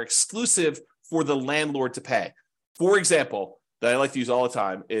utilities that are exclusive for the landlord to pay. For example, that I like to use all the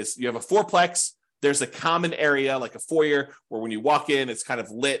time is you have a fourplex. There's a common area like a foyer where when you walk in, it's kind of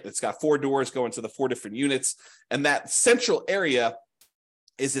lit. It's got 4 doors going to the 4 different units. And that central area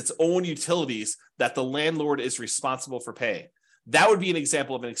is its own utilities that the landlord is responsible for paying. That would be an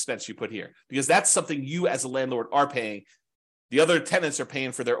example of an expense you put here because that's something you as a landlord are paying. The other tenants are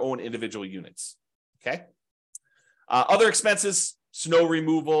paying for their own individual units. Okay. Other expenses, snow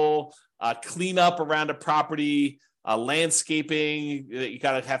removal, cleanup around a property, landscaping that you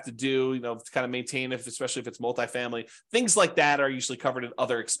gotta have to do, to kind of maintain it, especially if it's multifamily. Things like that are usually covered in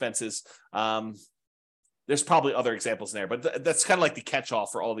other expenses. There's probably other examples in there, but that's kind of like the catch-all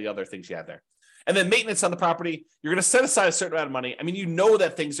for all the other things you have there. And then maintenance on the property, you're going to set aside a certain amount of money. I mean, you know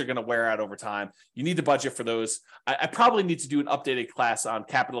that things are going to wear out over time. You need to budget for those. I probably need to do an updated class on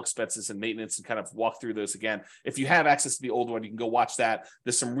capital expenses and maintenance and kind of walk through those again. If you have access to the old one, you can go watch that.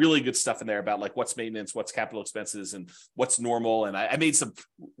 There's some really good stuff in there about like what's maintenance, what's capital expenses, and what's normal. And I made some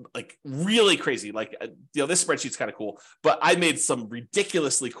like really crazy, like, this spreadsheet's kind of cool, but I made some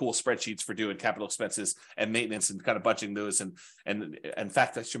ridiculously cool spreadsheets for doing capital expenses and maintenance and kind of budgeting those. And in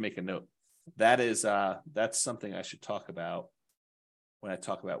fact, I should make a note. That's something I should talk about when I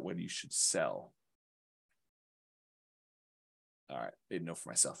talk about when you should sell. All right, made a note for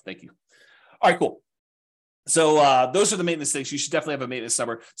myself. Thank you. All right, cool. So those are the maintenance things. You should definitely have a maintenance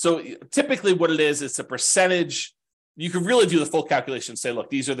number. So typically what it is, it's a percentage. You can really do the full calculation and say, look,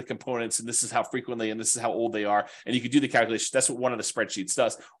 these are the components and this is how frequently and this is how old they are. And you could do the calculation. That's what one of the spreadsheets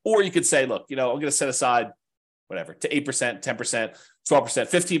does. Or you could say, look, I'm going to set aside whatever, to 8%, 10%,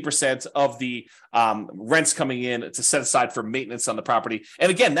 12%, 15% of the rents coming in to set aside for maintenance on the property.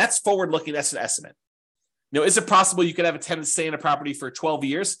 And again, that's forward-looking. That's an estimate. Is it possible you could have a tenant stay in a property for 12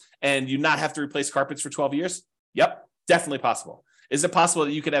 years and you not have to replace carpets for 12 years? Yep, definitely possible. Is it possible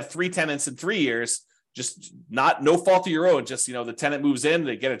that you could have 3 tenants in 3 years, just no fault of your own, just, the tenant moves in,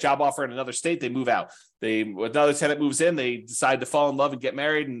 they get a job offer in another state, they move out. Another tenant moves in, they decide to fall in love and get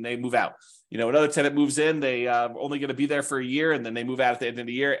married and they move out. Another tenant moves in, they only going to be there for a year and then they move out at the end of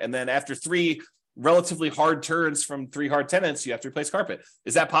the year. And then after 3 relatively hard turns from 3 hard tenants, you have to replace carpet.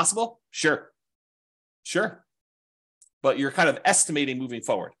 Is that possible? Sure. But you're kind of estimating moving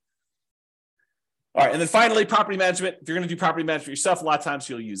forward. All right. And then finally, property management. If you're going to do property management yourself, a lot of times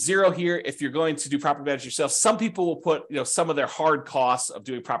you'll use 0 here. If you're going to do property management yourself, some people will put, some of their hard costs of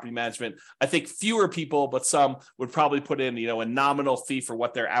doing property management. I think fewer people, but some would probably put in, a nominal fee for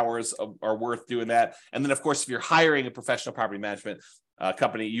what their hours are worth doing that. And then of course, if you're hiring a professional property management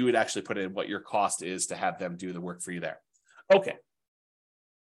company, you would actually put in what your cost is to have them do the work for you there. Okay.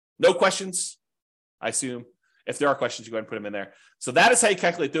 No questions, I assume. If there are questions, you go ahead and put them in there. So that is how you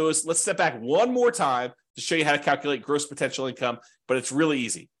calculate those. Let's step back one more time to show you how to calculate gross potential income, but it's really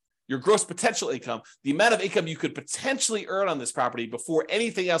easy. Your gross potential income, the amount of income you could potentially earn on this property before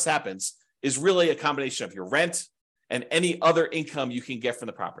anything else happens, is really a combination of your rent and any other income you can get from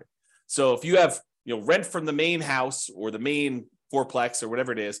the property. So if you have, rent from the main house or the main fourplex or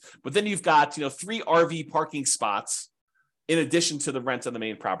whatever it is, but then you've got, 3 RV parking spots in addition to the rent on the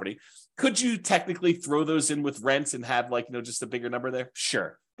main property. Could you technically throw those in with rent and have just a bigger number there?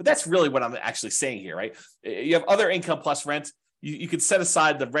 Sure. But that's really what I'm actually saying here, right? You have other income plus rent. You could set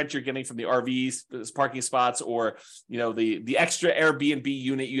aside the rent you're getting from the RVs, those parking spots, or, the extra Airbnb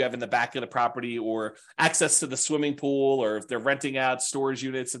unit you have in the back of the property, or access to the swimming pool, or if they're renting out storage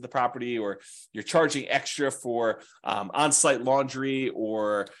units at the property, or you're charging extra for on-site laundry,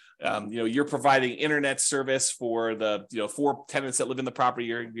 or you're providing internet service for the 4 tenants that live in the property.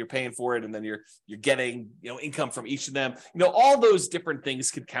 You're paying for it, and then you're getting income from each of them. All those different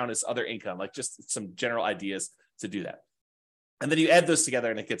things could count as other income, like just some general ideas to do that. And then you add those together,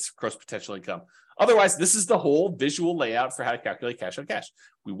 and it gets gross potential income. Otherwise, this is the whole visual layout for how to calculate cash on cash.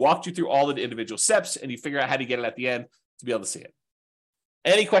 We walked you through all of the individual steps, and you figure out how to get it at the end to be able to see it.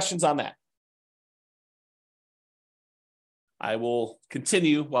 Any questions on that? I will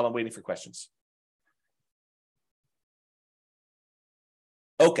continue while I'm waiting for questions.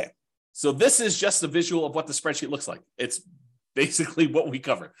 Okay, so this is just a visual of what the spreadsheet looks like. It's basically what we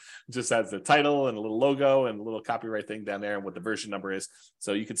covered. It just has the title and a little logo and a little copyright thing down there and what the version number is.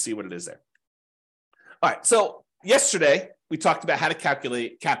 So you can see what it is there. All right, so yesterday we talked about how to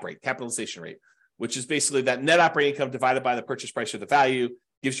calculate cap rate, capitalization rate, which is basically that net operating income divided by the purchase price or the value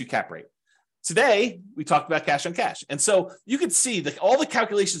gives you cap rate. Today, we talked about cash on cash. And so you can see that all the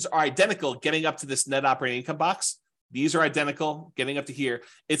calculations are identical getting up to this net operating income box. These are identical getting up to here.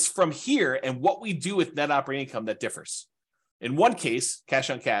 It's from here and what we do with net operating income that differs. In one case,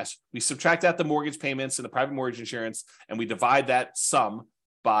 cash on cash, we subtract out the mortgage payments and the private mortgage insurance, and we divide that sum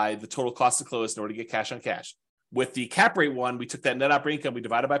by the total cost to close in order to get cash on cash. With the cap rate one, we took that net operating income, we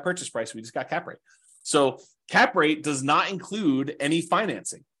divided by purchase price, we just got cap rate. So cap rate does not include any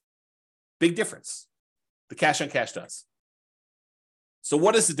financing. Big difference. The cash on cash does. So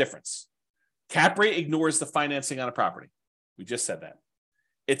what is the difference? Cap rate ignores the financing on a property. We just said that.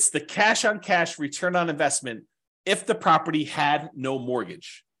 It's the cash on cash return on investment if the property had no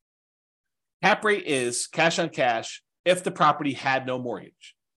mortgage. Cap rate is cash on cash if the property had no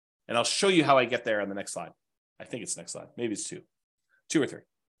mortgage. And I'll show you how I get there on the next slide. I think it's the next slide. Maybe it's 2 or 3.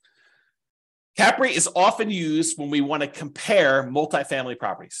 Cap rate is often used when we want to compare multifamily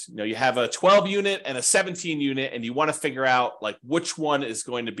properties. You have a 12 unit and a 17 unit, and you want to figure out like which one is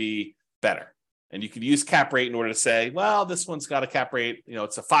going to be better. And you can use cap rate in order to say, well, this one's got a cap rate,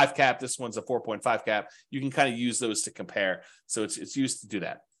 it's a 5 cap, this one's a 4.5 cap. You can kind of use those to compare. So it's used to do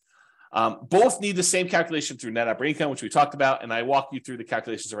that. Both need the same calculation through net operating income, which we talked about, and I walked you through the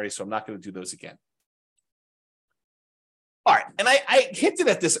calculations already, so I'm not going to do those again. All right, and I hinted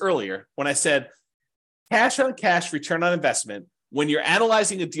at this earlier when I said cash on cash return on investment, when you're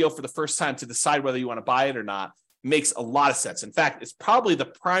analyzing a deal for the first time to decide whether you want to buy it or not, makes a lot of sense. In fact, it's probably the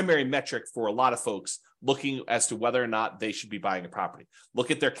primary metric for a lot of folks looking as to whether or not they should be buying a property.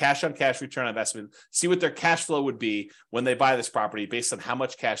 Look at their cash on cash return on investment, see what their cash flow would be when they buy this property based on how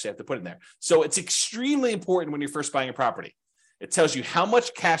much cash they have to put in there. So it's extremely important when you're first buying a property. It tells you how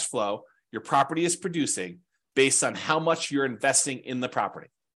much cash flow your property is producing based on how much you're investing in the property.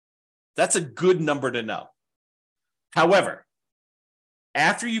 That's a good number to know. However,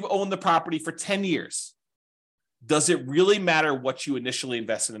 after you've owned the property for 10 years, does it really matter what you initially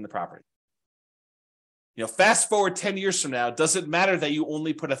invested in the property? Fast forward 10 years from now, does it matter that you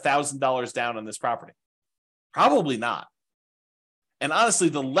only put $1,000 down on this property? Probably not. And honestly,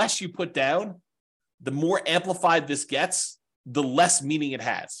 the less you put down, the more amplified this gets, the less meaning it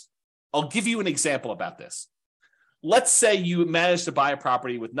has. I'll give you an example about this. Let's say you managed to buy a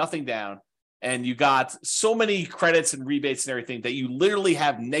property with nothing down, and you got so many credits and rebates and everything that you literally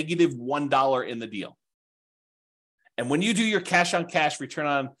have negative $1 in the deal. And when you do your cash on cash return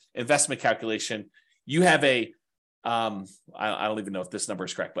on investment calculation, you have I don't even know if this number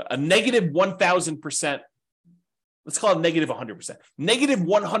is correct, but a negative 1,000%, let's call it negative 100%, negative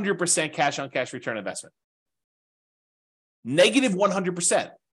 100% cash on cash return on investment. Negative 100%.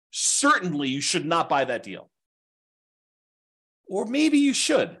 Certainly you should not buy that deal. Or maybe you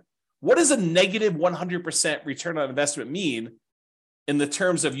should. What does a negative 100% return on investment mean in the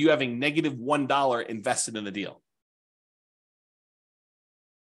terms of you having negative $1 invested in the deal?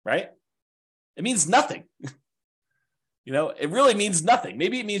 Right? It means nothing. It really means nothing.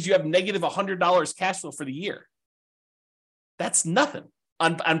 Maybe it means you have negative $100 cash flow for the year. That's nothing.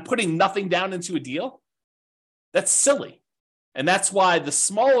 On putting nothing down into a deal, that's silly. And that's why the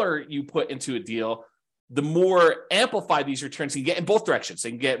smaller you put into a deal, the more amplified these returns can get in both directions. They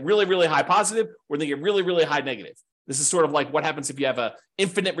can get really, really high positive, or they get really, really high negative. This is sort of like what happens if you have an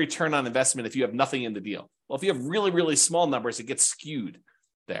infinite return on investment if you have nothing in the deal. Well, if you have really, really small numbers, it gets skewed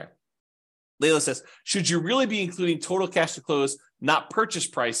there. Layla says, should you really be including total cash to close, not purchase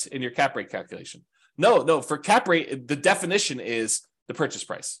price in your cap rate calculation? No, for cap rate, the definition is the purchase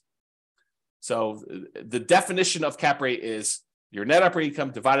price. So the definition of cap rate is your net operating income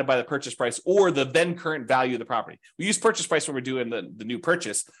divided by the purchase price or the then current value of the property. We use purchase price when we're doing the new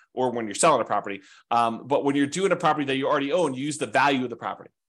purchase or when you're selling a property. But when you're doing a property that you already own, you use the value of the property.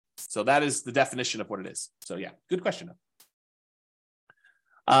 So that is the definition of what it is. So yeah, good question.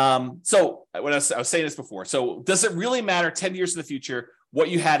 So when I was saying this before, so does it really matter 10 years in the future what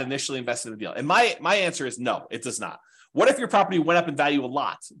you had initially invested in the deal? And my answer is no, it does not. What if your property went up in value a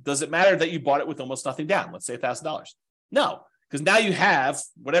lot? Does it matter that you bought it with almost nothing down? Let's say $1,000. No, because now you have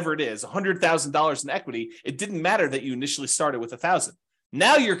whatever it is, $100,000 in equity. It didn't matter that you initially started with $1,000.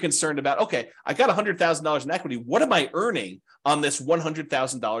 Now you're concerned about, okay, I got $100,000 in equity. What am I earning on this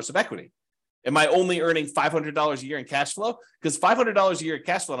 $100,000 of equity? Am I only earning $500 a year in cash flow? Because $500 a year in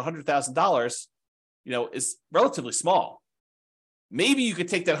cash flow on $100,000, is relatively small. Maybe you could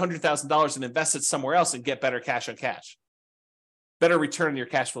take that $100,000 and invest it somewhere else and get better cash on cash, better return on your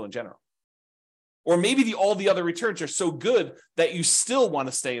cash flow in general. Or maybe all the other returns are so good that you still want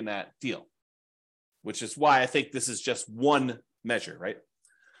to stay in that deal, which is why I think this is just one measure, right?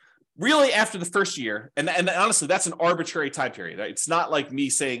 Really, after the first year, and honestly, that's an arbitrary time period. Right? It's not like me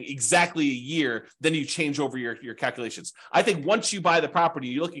saying exactly a year, then you change over your calculations. I think once you buy the property,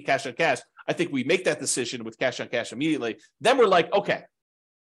 you look at cash on cash, I think we make that decision with cash on cash immediately. Then we're like, okay,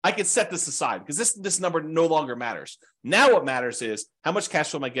 I can set this aside because this number no longer matters. Now what matters is how much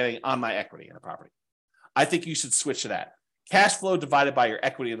cash flow am I getting on my equity in a property? I think you should switch to that. Cash flow divided by your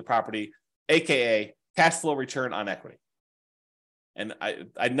equity in the property, AKA cash flow return on equity. And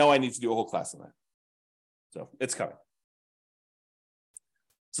I know I need to do a whole class on that. So it's coming.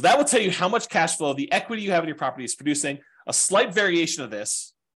 So that will tell you how much cash flow the equity you have in your property is producing. A slight variation of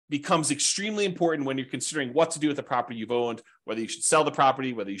this becomes extremely important when you're considering what to do with the property you've owned, whether you should sell the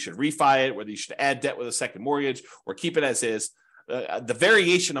property, whether you should refi it, whether you should add debt with a second mortgage or keep it as is. The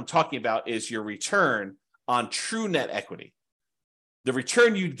variation I'm talking about is your return on true net equity. The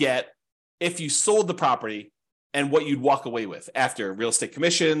return you'd get if you sold the property and what you'd walk away with after real estate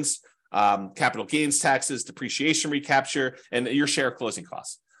commissions, capital gains taxes, depreciation recapture, and your share of closing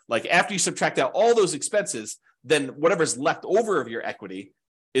costs. Like after you subtract out all those expenses, then whatever's left over of your equity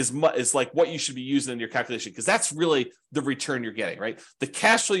is like what you should be using in your calculation, because that's really the return you're getting, right? The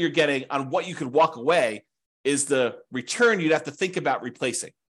cash flow you're getting on what you could walk away is the return you'd have to think about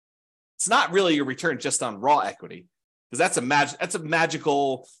replacing. It's not really your return just on raw equity, because that's a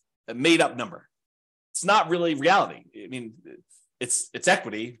magical made up number. It's not really reality. I mean, it's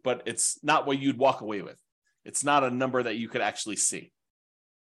equity, but it's not what you'd walk away with. It's not a number that you could actually see.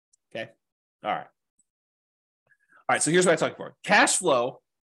 Okay. All right. So here's what I'm talking about. Cash flow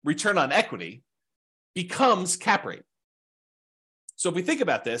return on equity becomes cap rate. So if we think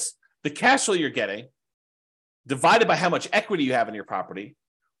about this, the cash flow you're getting divided by how much equity you have in your property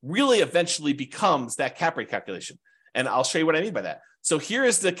really eventually becomes that cap rate calculation. And I'll show you what I mean by that. So here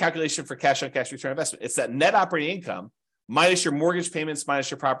is the calculation for cash on cash return on investment. It's that net operating income minus your mortgage payments, minus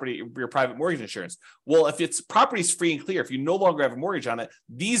your private mortgage insurance. Well, if it's property's free and clear, if you no longer have a mortgage on it,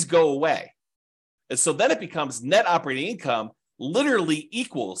 these go away. And so then it becomes net operating income literally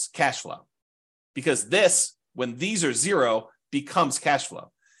equals cash flow, because this, when these are zero, becomes cash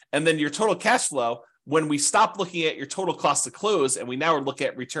flow. And then your total cash flow, when we stop looking at your total cost to close and we now look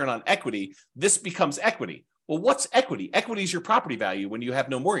at return on equity, this becomes equity. Well, what's equity? Equity is your property value when you have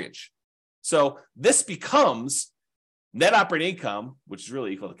no mortgage. So this becomes net operating income, which is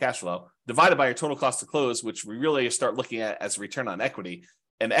really equal to cash flow, divided by your total cost to close, which we really start looking at as return on equity.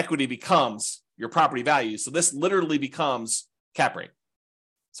 And equity becomes your property value. So this literally becomes cap rate.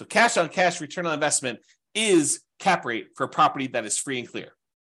 So cash on cash return on investment is cap rate for a property that is free and clear,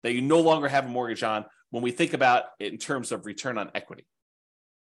 that you no longer have a mortgage on when we think about it in terms of return on equity.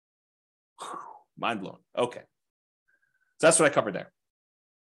 Mind blown. Okay. So that's what I covered there.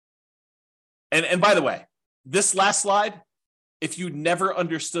 And by the way, this last slide, if you never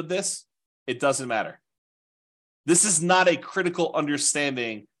understood this, it doesn't matter. This is not a critical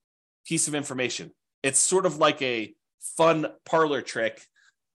understanding piece of information. It's sort of like a fun parlor trick,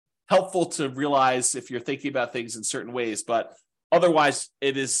 helpful to realize if you're thinking about things in certain ways, but otherwise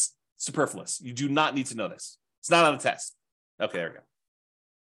it is superfluous. You do not need to know this. It's not on the test. Okay, there we go.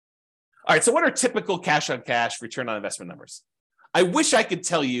 All right, so what are typical cash on cash return on investment numbers? I wish I could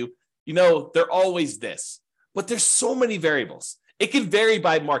tell you, they're always this, but there's so many variables. It can vary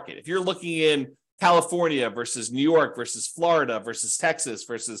by market. If you're looking in California versus New York versus Florida versus Texas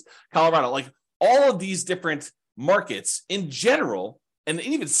versus Colorado, like all of these different markets in general, and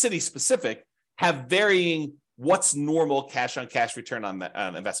even city specific, have varying what's normal cash on cash return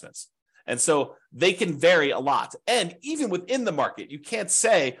on investments. And so they can vary a lot. And even within the market, you can't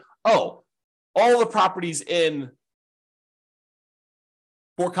say, oh, all the properties in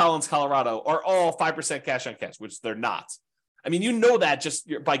Fort Collins, Colorado are all 5% cash on cash, which they're not. I mean, you know that just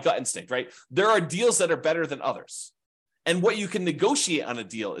by gut instinct, right? There are deals that are better than others. And what you can negotiate on a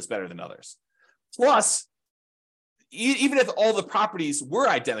deal is better than others. Plus, even if all the properties were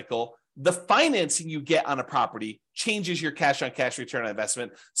identical, the financing you get on a property changes your cash on cash return on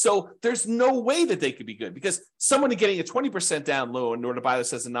investment. So there's no way that they could be good, because someone getting a 20% down loan in order to buy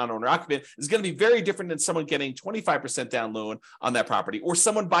this as a non-owner occupant is going to be very different than someone getting 25% down loan on that property, or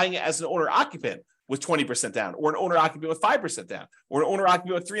someone buying it as an owner occupant with 20% down, or an owner occupant with 5% down, or an owner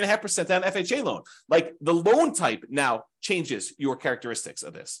occupant with 3.5% down FHA loan. Like the loan type now changes your characteristics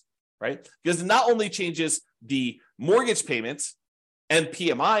of this, right? Because it not only changes the mortgage payments and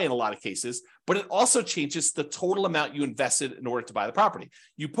PMI in a lot of cases, but it also changes the total amount you invested in order to buy the property.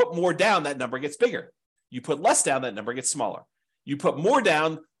 You put more down, that number gets bigger. You put less down, that number gets smaller. You put more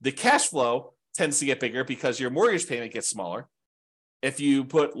down, the cash flow tends to get bigger because your mortgage payment gets smaller. If you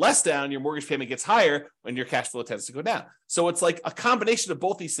put less down, your mortgage payment gets higher when your cash flow tends to go down. So it's like a combination of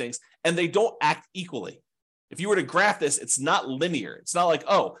both these things, and they don't act equally. If you were to graph this, it's not linear. It's not like,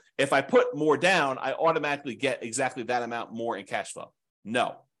 oh, if I put more down, I automatically get exactly that amount more in cash flow.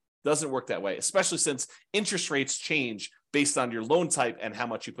 No, doesn't work that way, especially since interest rates change based on your loan type and how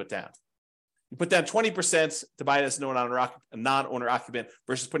much you put down. You put down 20% to buy it as a non-owner occupant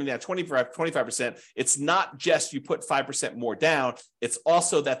versus putting down 25%. It's not just you put 5% more down. It's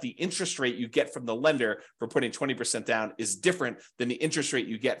also that the interest rate you get from the lender for putting 20% down is different than the interest rate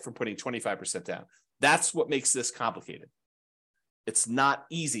you get from putting 25% down. That's what makes this complicated. It's not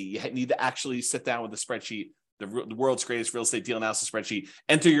easy. You need to actually sit down with a spreadsheet, the world's greatest real estate deal analysis spreadsheet,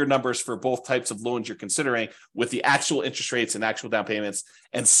 enter your numbers for both types of loans you're considering with the actual interest rates and actual down payments,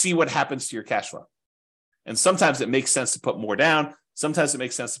 and see what happens to your cash flow. And sometimes it makes sense to put more down. Sometimes it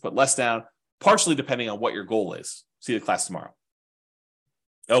makes sense to put less down, partially depending on what your goal is. See the class tomorrow.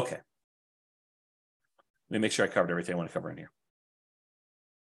 Okay. Let me make sure I covered everything I want to cover in here.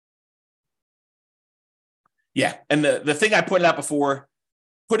 Yeah, and the thing I pointed out before,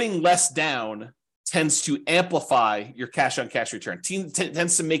 putting less down tends to amplify your cash on cash return,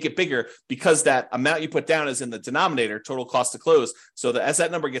 tends to make it bigger because that amount you put down is in the denominator, total cost to close. So that as that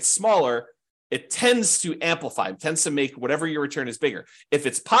number gets smaller, it tends to amplify, tends to make whatever your return is bigger. If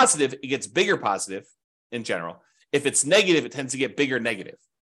it's positive, it gets bigger positive in general. If it's negative, it tends to get bigger negative.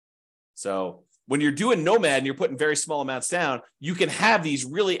 So when you're doing Nomad and you're putting very small amounts down, you can have these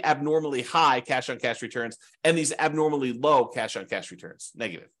really abnormally high cash on cash returns and these abnormally low cash on cash returns,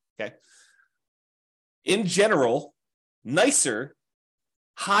 negative, okay? In general, nicer,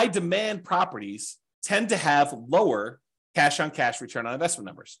 high demand properties tend to have lower cash on cash return on investment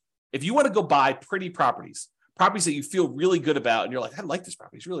numbers. If you want to go buy pretty properties that you feel really good about, and you're like, I like this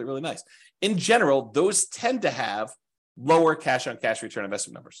property, it's really, really nice. In general, those tend to have lower cash on cash return on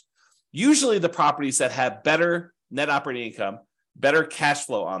investment numbers. Usually the properties that have better net operating income, better cash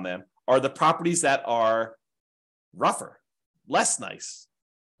flow on them are the properties that are rougher, less nice.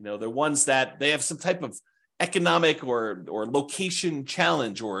 They're ones that they have some type of economic or location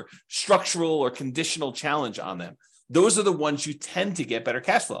challenge or structural or conditional challenge on them. Those are the ones you tend to get better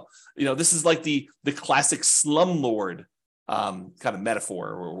cash flow. This is like the classic slumlord kind of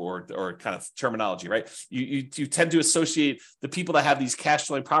metaphor or kind of terminology, right? You tend to associate the people that have these cash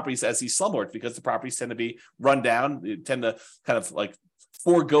flowing properties as these slumlords because the properties tend to be run down. They tend to kind of like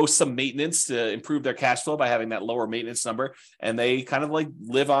forego some maintenance to improve their cash flow by having that lower maintenance number. And they kind of like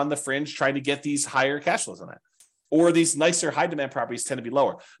live on the fringe trying to get these higher cash flows on that. Or these nicer high demand properties tend to be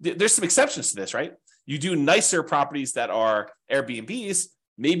lower. There's some exceptions to this, right? You do nicer properties that are Airbnbs,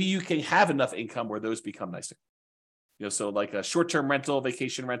 maybe you can have enough income where those become nicer. So like a short-term rental,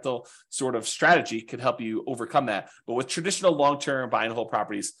 vacation rental sort of strategy could help you overcome that. But with traditional long-term buy and hold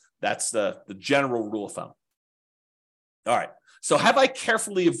properties, that's the general rule of thumb. All right. So have I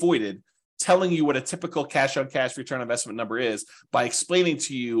carefully avoided telling you what a typical cash on cash return on investment number is by explaining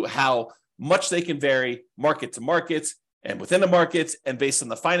to you how much they can vary market to market and within the markets and based on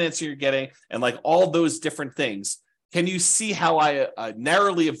the financing you're getting and like all those different things? Can you see how I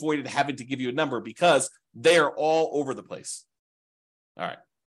narrowly avoided having to give you a number because they are all over the place? All right.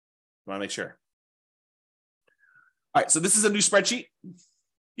 I want to make sure. All right. So this is a new spreadsheet.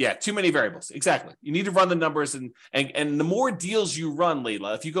 Yeah, too many variables. Exactly. You need to run the numbers and the more deals you run,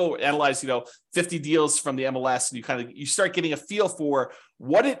 Layla, if you go analyze, 50 deals from the MLS and you start getting a feel for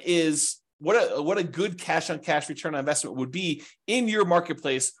what it is, what a good cash on cash return on investment would be in your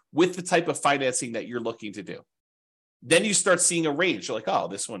marketplace with the type of financing that you're looking to do. Then you start seeing a range. You're like, oh,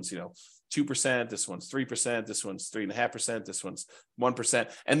 this one's, 2%, this one's 3%, this one's 3.5%, this one's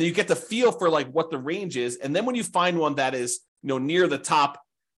 1%. And then you get the feel for like what the range is. And then when you find one that is, near the top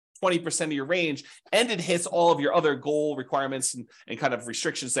 20% of your range, and it hits all of your other goal requirements and kind of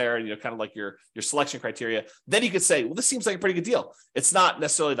restrictions there, and kind of like your selection criteria, then you could say, well, this seems like a pretty good deal. It's not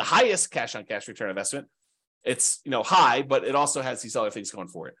necessarily the highest cash on cash return investment. It's high, but it also has these other things going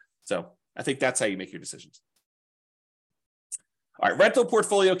for it. So I think that's how you make your decisions. All right, rental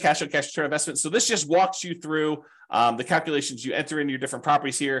portfolio, cash on cash return investment. So this just walks you through the calculations. You enter in your different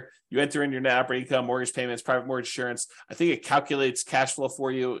properties here. You enter in your net operating income, mortgage payments, private mortgage insurance. I think it calculates cash flow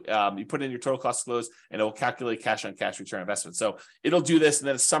for you. You put in your total cost of close, and it will calculate cash on cash return investment. So it'll do this, and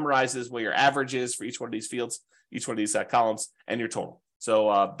then it summarizes what your average is for each one of these fields, each one of these columns, and your total.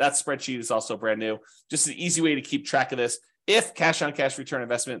 So that spreadsheet is also brand new. Just an easy way to keep track of this. If cash on cash return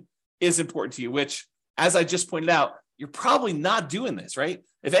investment is important to you, which, as I just pointed out, you're probably not doing this, right?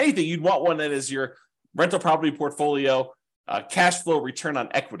 If anything, you'd want one that is your rental property portfolio cash flow return on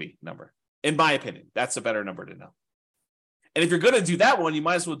equity number. In my opinion, that's a better number to know. And if you're going to do that one, you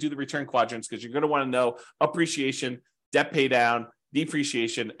might as well do the return quadrants because you're going to want to know appreciation, debt pay down,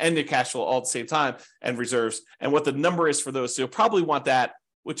 depreciation, and the cash flow all at the same time, and reserves, and what the number is for those. So you'll probably want that,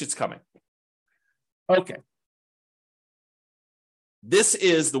 which it's coming. Okay. This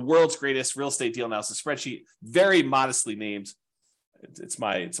is the world's greatest real estate deal analysis spreadsheet, very modestly named. It's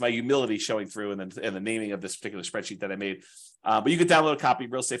my humility showing through and the naming of this particular spreadsheet that I made. But you can download a copy,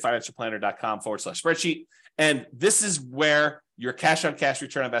 realestateFinancialPlanner.com/spreadsheet. And this is where your cash on cash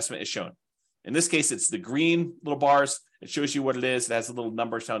return on investment is shown. In this case, it's the green little bars. It shows you what it is. It has a little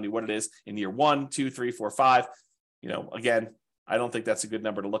number telling you what it is in year 1, 2, 3, 4, 5. Again, I don't think that's a good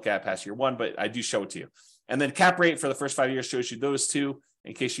number to look at past year 1, but I do show it to you. And then cap rate for the first 5 years shows you those two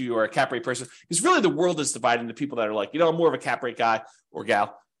in case you are a cap rate person. Because really the world is divided into people that are like, I'm more of a cap rate guy or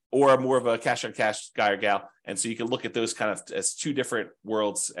gal, or I'm more of a cash on cash guy or gal. And so you can look at those kind of as two different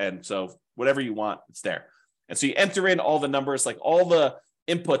worlds. And so whatever you want, it's there. And so you enter in all the numbers, like all the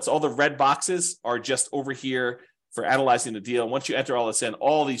inputs, all the red boxes are just over here for analyzing the deal. Once you enter all this in,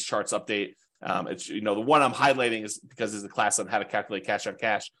 all these charts update. It's the one I'm highlighting is because it's a class on how to calculate cash on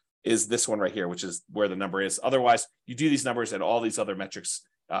cash. is this one right here, which is where the number is. Otherwise, you do these numbers and all these other metrics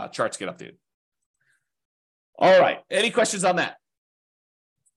charts get updated. All right. Any questions on that?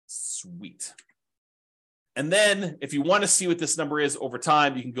 Sweet. And then if you want to see what this number is over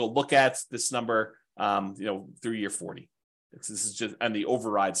time, you can go look at this number, through year 40. This is just on the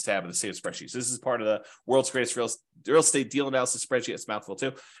overrides tab of the same spreadsheet. So this is part of the world's greatest real estate deal analysis spreadsheet. It's a mouthful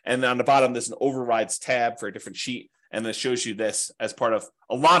too. And then on the bottom, there's an overrides tab for a different sheet. And then it shows you this as part of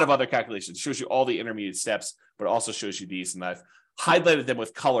a lot of other calculations. It shows you all the intermediate steps, but it also shows you these. And I've highlighted them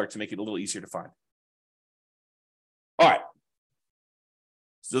with color to make it a little easier to find. All right.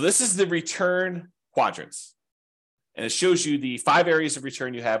 So this is the return quadrants. And it shows you the 5 areas of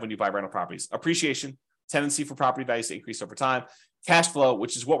return you have when you buy rental properties. Appreciation, tendency for property values to increase over time. Cash flow,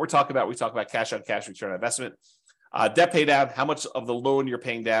 which is what we're talking about. We talk about cash on cash return on investment. Debt pay down, how much of the loan you're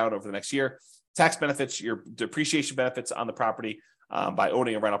paying down over the next year. Tax benefits, your depreciation benefits on the property by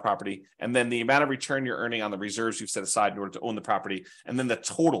owning a rental property. And then the amount of return you're earning on the reserves you've set aside in order to own the property. And then the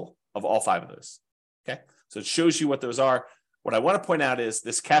total of all 5 of those. Okay, so it shows you what those are. What I want to point out is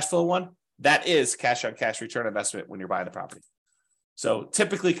this cash flow one, that is cash on cash return on investment when you're buying the property. So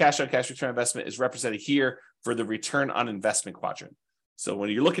typically cash on cash return on investment is represented here for the return on investment quadrant. So when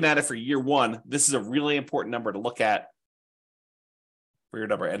you're looking at it for year 1, this is a really important number to look at for your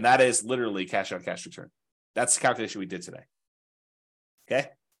number. And that is literally cash on cash return. That's the calculation we did today. Okay.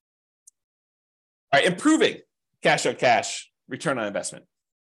 All right. Improving cash on cash return on investment.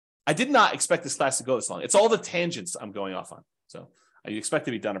 I did not expect this class to go this long. It's all the tangents I'm going off on. So I expect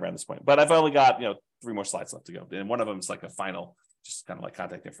to be done around this point, but I've only got 3 more slides left to go. And one of them is like a final, just kind of like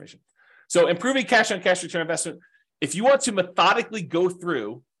contact information. So improving cash on cash return on investment. If you want to methodically go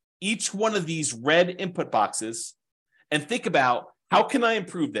through each one of these red input boxes and think about how can I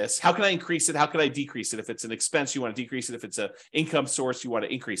improve this? How can I increase it? How can I decrease it? If it's an expense, you want to decrease it. If it's an income source, you want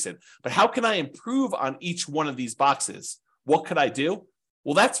to increase it. But how can I improve on each one of these boxes? What could I do?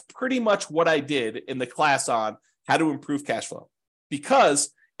 Well, that's pretty much what I did in the class on how to improve cash flow.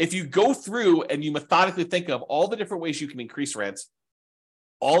 Because if you go through and you methodically think of all the different ways you can increase rents,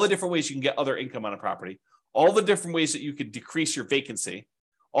 all the different ways you can get other income on a property, all the different ways that you could decrease your vacancy,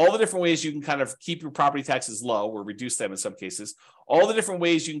 all the different ways you can kind of keep your property taxes low or reduce them in some cases, all the different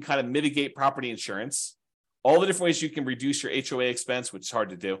ways you can kind of mitigate property insurance, all the different ways you can reduce your HOA expense, which is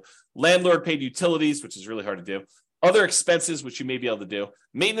hard to do, landlord paid utilities, which is really hard to do, other expenses, which you may be able to do,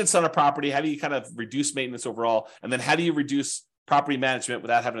 maintenance on a property, how do you kind of reduce maintenance overall, and then how do you reduce property management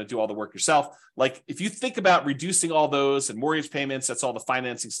without having to do all the work yourself? Like if you think about reducing all those and mortgage payments, that's all the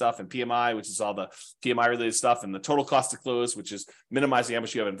financing stuff, and PMI, which is all the PMI related stuff, and the total cost to close, which is minimizing how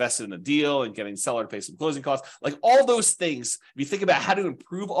much you have invested in the deal and getting seller to pay some closing costs. Like all those things, if you think about how to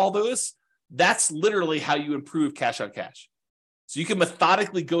improve all those, that's literally how you improve cash on cash. So you can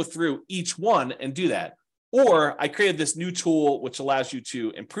methodically go through each one and do that. Or I created this new tool, which allows you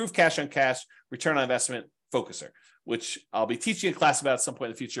to improve cash on cash, return on investment focuser, which I'll be teaching a class about at some point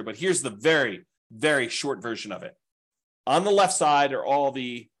in the future. But here's the very, very short version of it. On the left side are all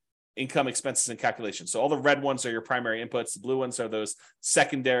the income, expenses, and calculations. So all the red ones are your primary inputs. The blue ones are those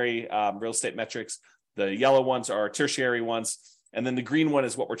secondary real estate metrics. The yellow ones are tertiary ones. And then the green one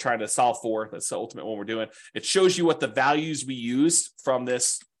is what we're trying to solve for. That's the ultimate one we're doing. It shows you what the values we use from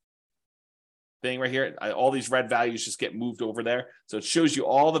this thing right here. All these red values just get moved over there. So it shows you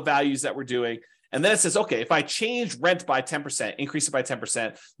all the values that we're doing. And then it says, okay, if I change rent by 10%, increase it by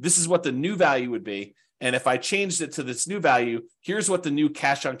 10%, this is what the new value would be. And if I changed it to this new value, here's what the new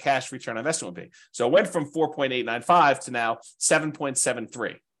cash on cash return on investment would be. So it went from 4.895 to now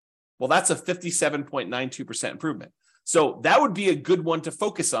 7.73. Well, that's a 57.92% improvement. So that would be a good one to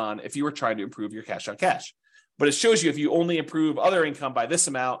focus on if you were trying to improve your cash on cash. But it shows you if you only improve other income by this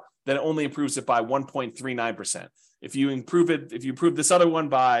amount, then it only improves it by 1.39%. If you improve this other one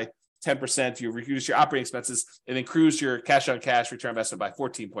by 10%, you reduce your operating expenses, it improves your cash on cash return on investment by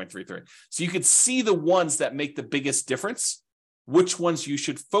 14.33. So you could see the ones that make the biggest difference, which ones you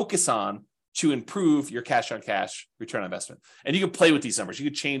should focus on to improve your cash on cash return on investment. And you can play with these numbers. You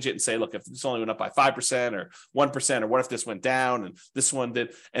could change it and say, look, if this only went up by 5% or 1%, or what if this went down and this one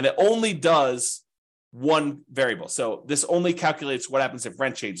did, and it only does one variable. So this only calculates what happens if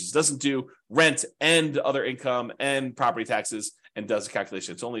rent changes. It doesn't do rent and other income and property taxes and does a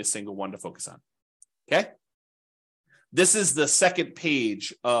calculation. It's only a single one to focus on. Okay. This is the second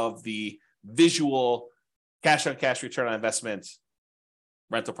page of the visual cash on cash return on investment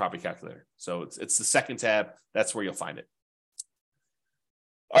rental property calculator. So it's the second tab. That's where you'll find it.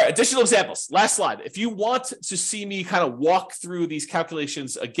 All right, additional examples. Last slide. If you want to see me kind of walk through these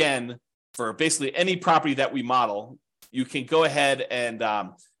calculations again for basically any property that we model, you can go ahead and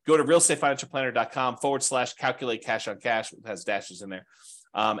go go to realestatefinancialplanner.com/calculate cash on cash. It has dashes in there.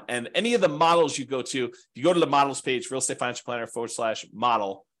 And any of the models you go to, if you go to the models page, Real Estate Financial Planner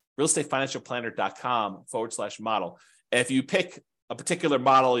 /model, realestatefinancialplanner.com/model. And if you pick a particular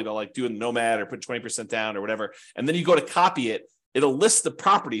model, like doing Nomad or put 20% down or whatever, and then you go to copy it, it'll list the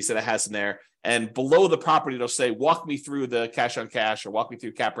properties that it has in there. And below the property, it'll say, walk me through the cash on cash, or walk me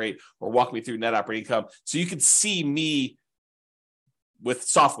through cap rate, or walk me through net operating income. So you can see me with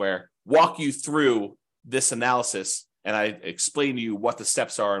software walk you through this analysis. And I explain to you what the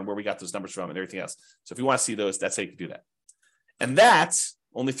steps are and where we got those numbers from and everything else. So if you want to see those, that's how you can do that. And that's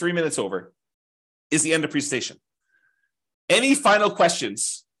only 3 minutes over is the end of presentation. Any final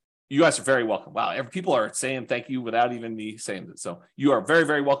questions? You guys are very welcome. Wow, people are saying thank you without even me saying it. So you are very,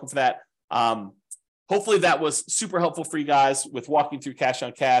 very welcome for that. Hopefully that was super helpful for you guys with walking through cash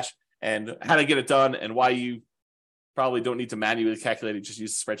on cash and how to get it done and why you probably don't need to manually calculate it, just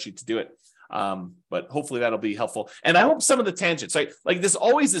use the spreadsheet to do it. But hopefully that'll be helpful. And I hope some of the tangents, right? Like there's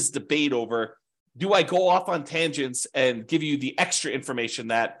always this debate over, do I go off on tangents and give you the extra information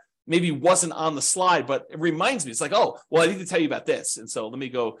that maybe wasn't on the slide, but it reminds me, it's like, oh, well, I need to tell you about this. And so let me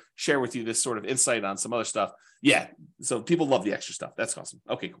go share with you this sort of insight on some other stuff. Yeah. So people love the extra stuff. That's awesome.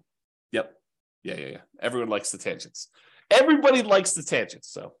 Okay, cool. Yep. Yeah. Everyone likes the tangents. Everybody likes the tangents.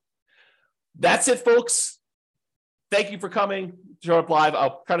 So that's it, folks. Thank you for coming. Show up live.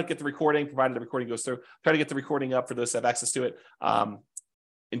 I'll try to get the recording, provided the recording goes through. Try to get the recording up for those that have access to it.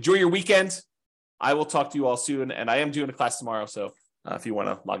 Enjoy your weekend. I will talk to you all soon. And I am doing a class tomorrow. So if you want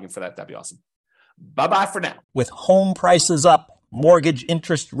to log in for that, that'd be awesome. Bye-bye for now. With home prices up, mortgage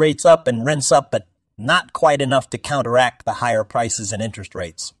interest rates up, and rents up, but not quite enough to counteract the higher prices and interest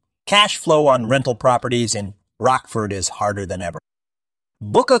rates. Cash flow on rental properties in Rockford is harder than ever.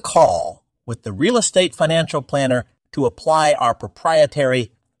 Book a call with the Real Estate Financial Planner to apply our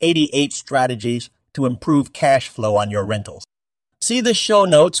proprietary 88 strategies to improve cash flow on your rentals. See the show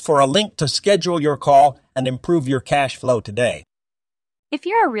notes for a link to schedule your call and improve your cash flow today. If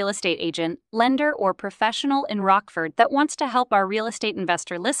you're a real estate agent, lender, or professional in Rockford that wants to help our real estate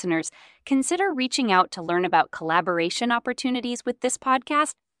investor listeners, consider reaching out to learn about collaboration opportunities with this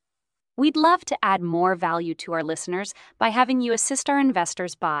podcast. We'd love to add more value to our listeners by having you assist our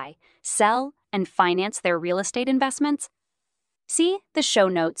investors buy, sell, and finance their real estate investments. See the show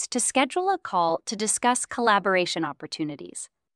notes to schedule a call to discuss collaboration opportunities.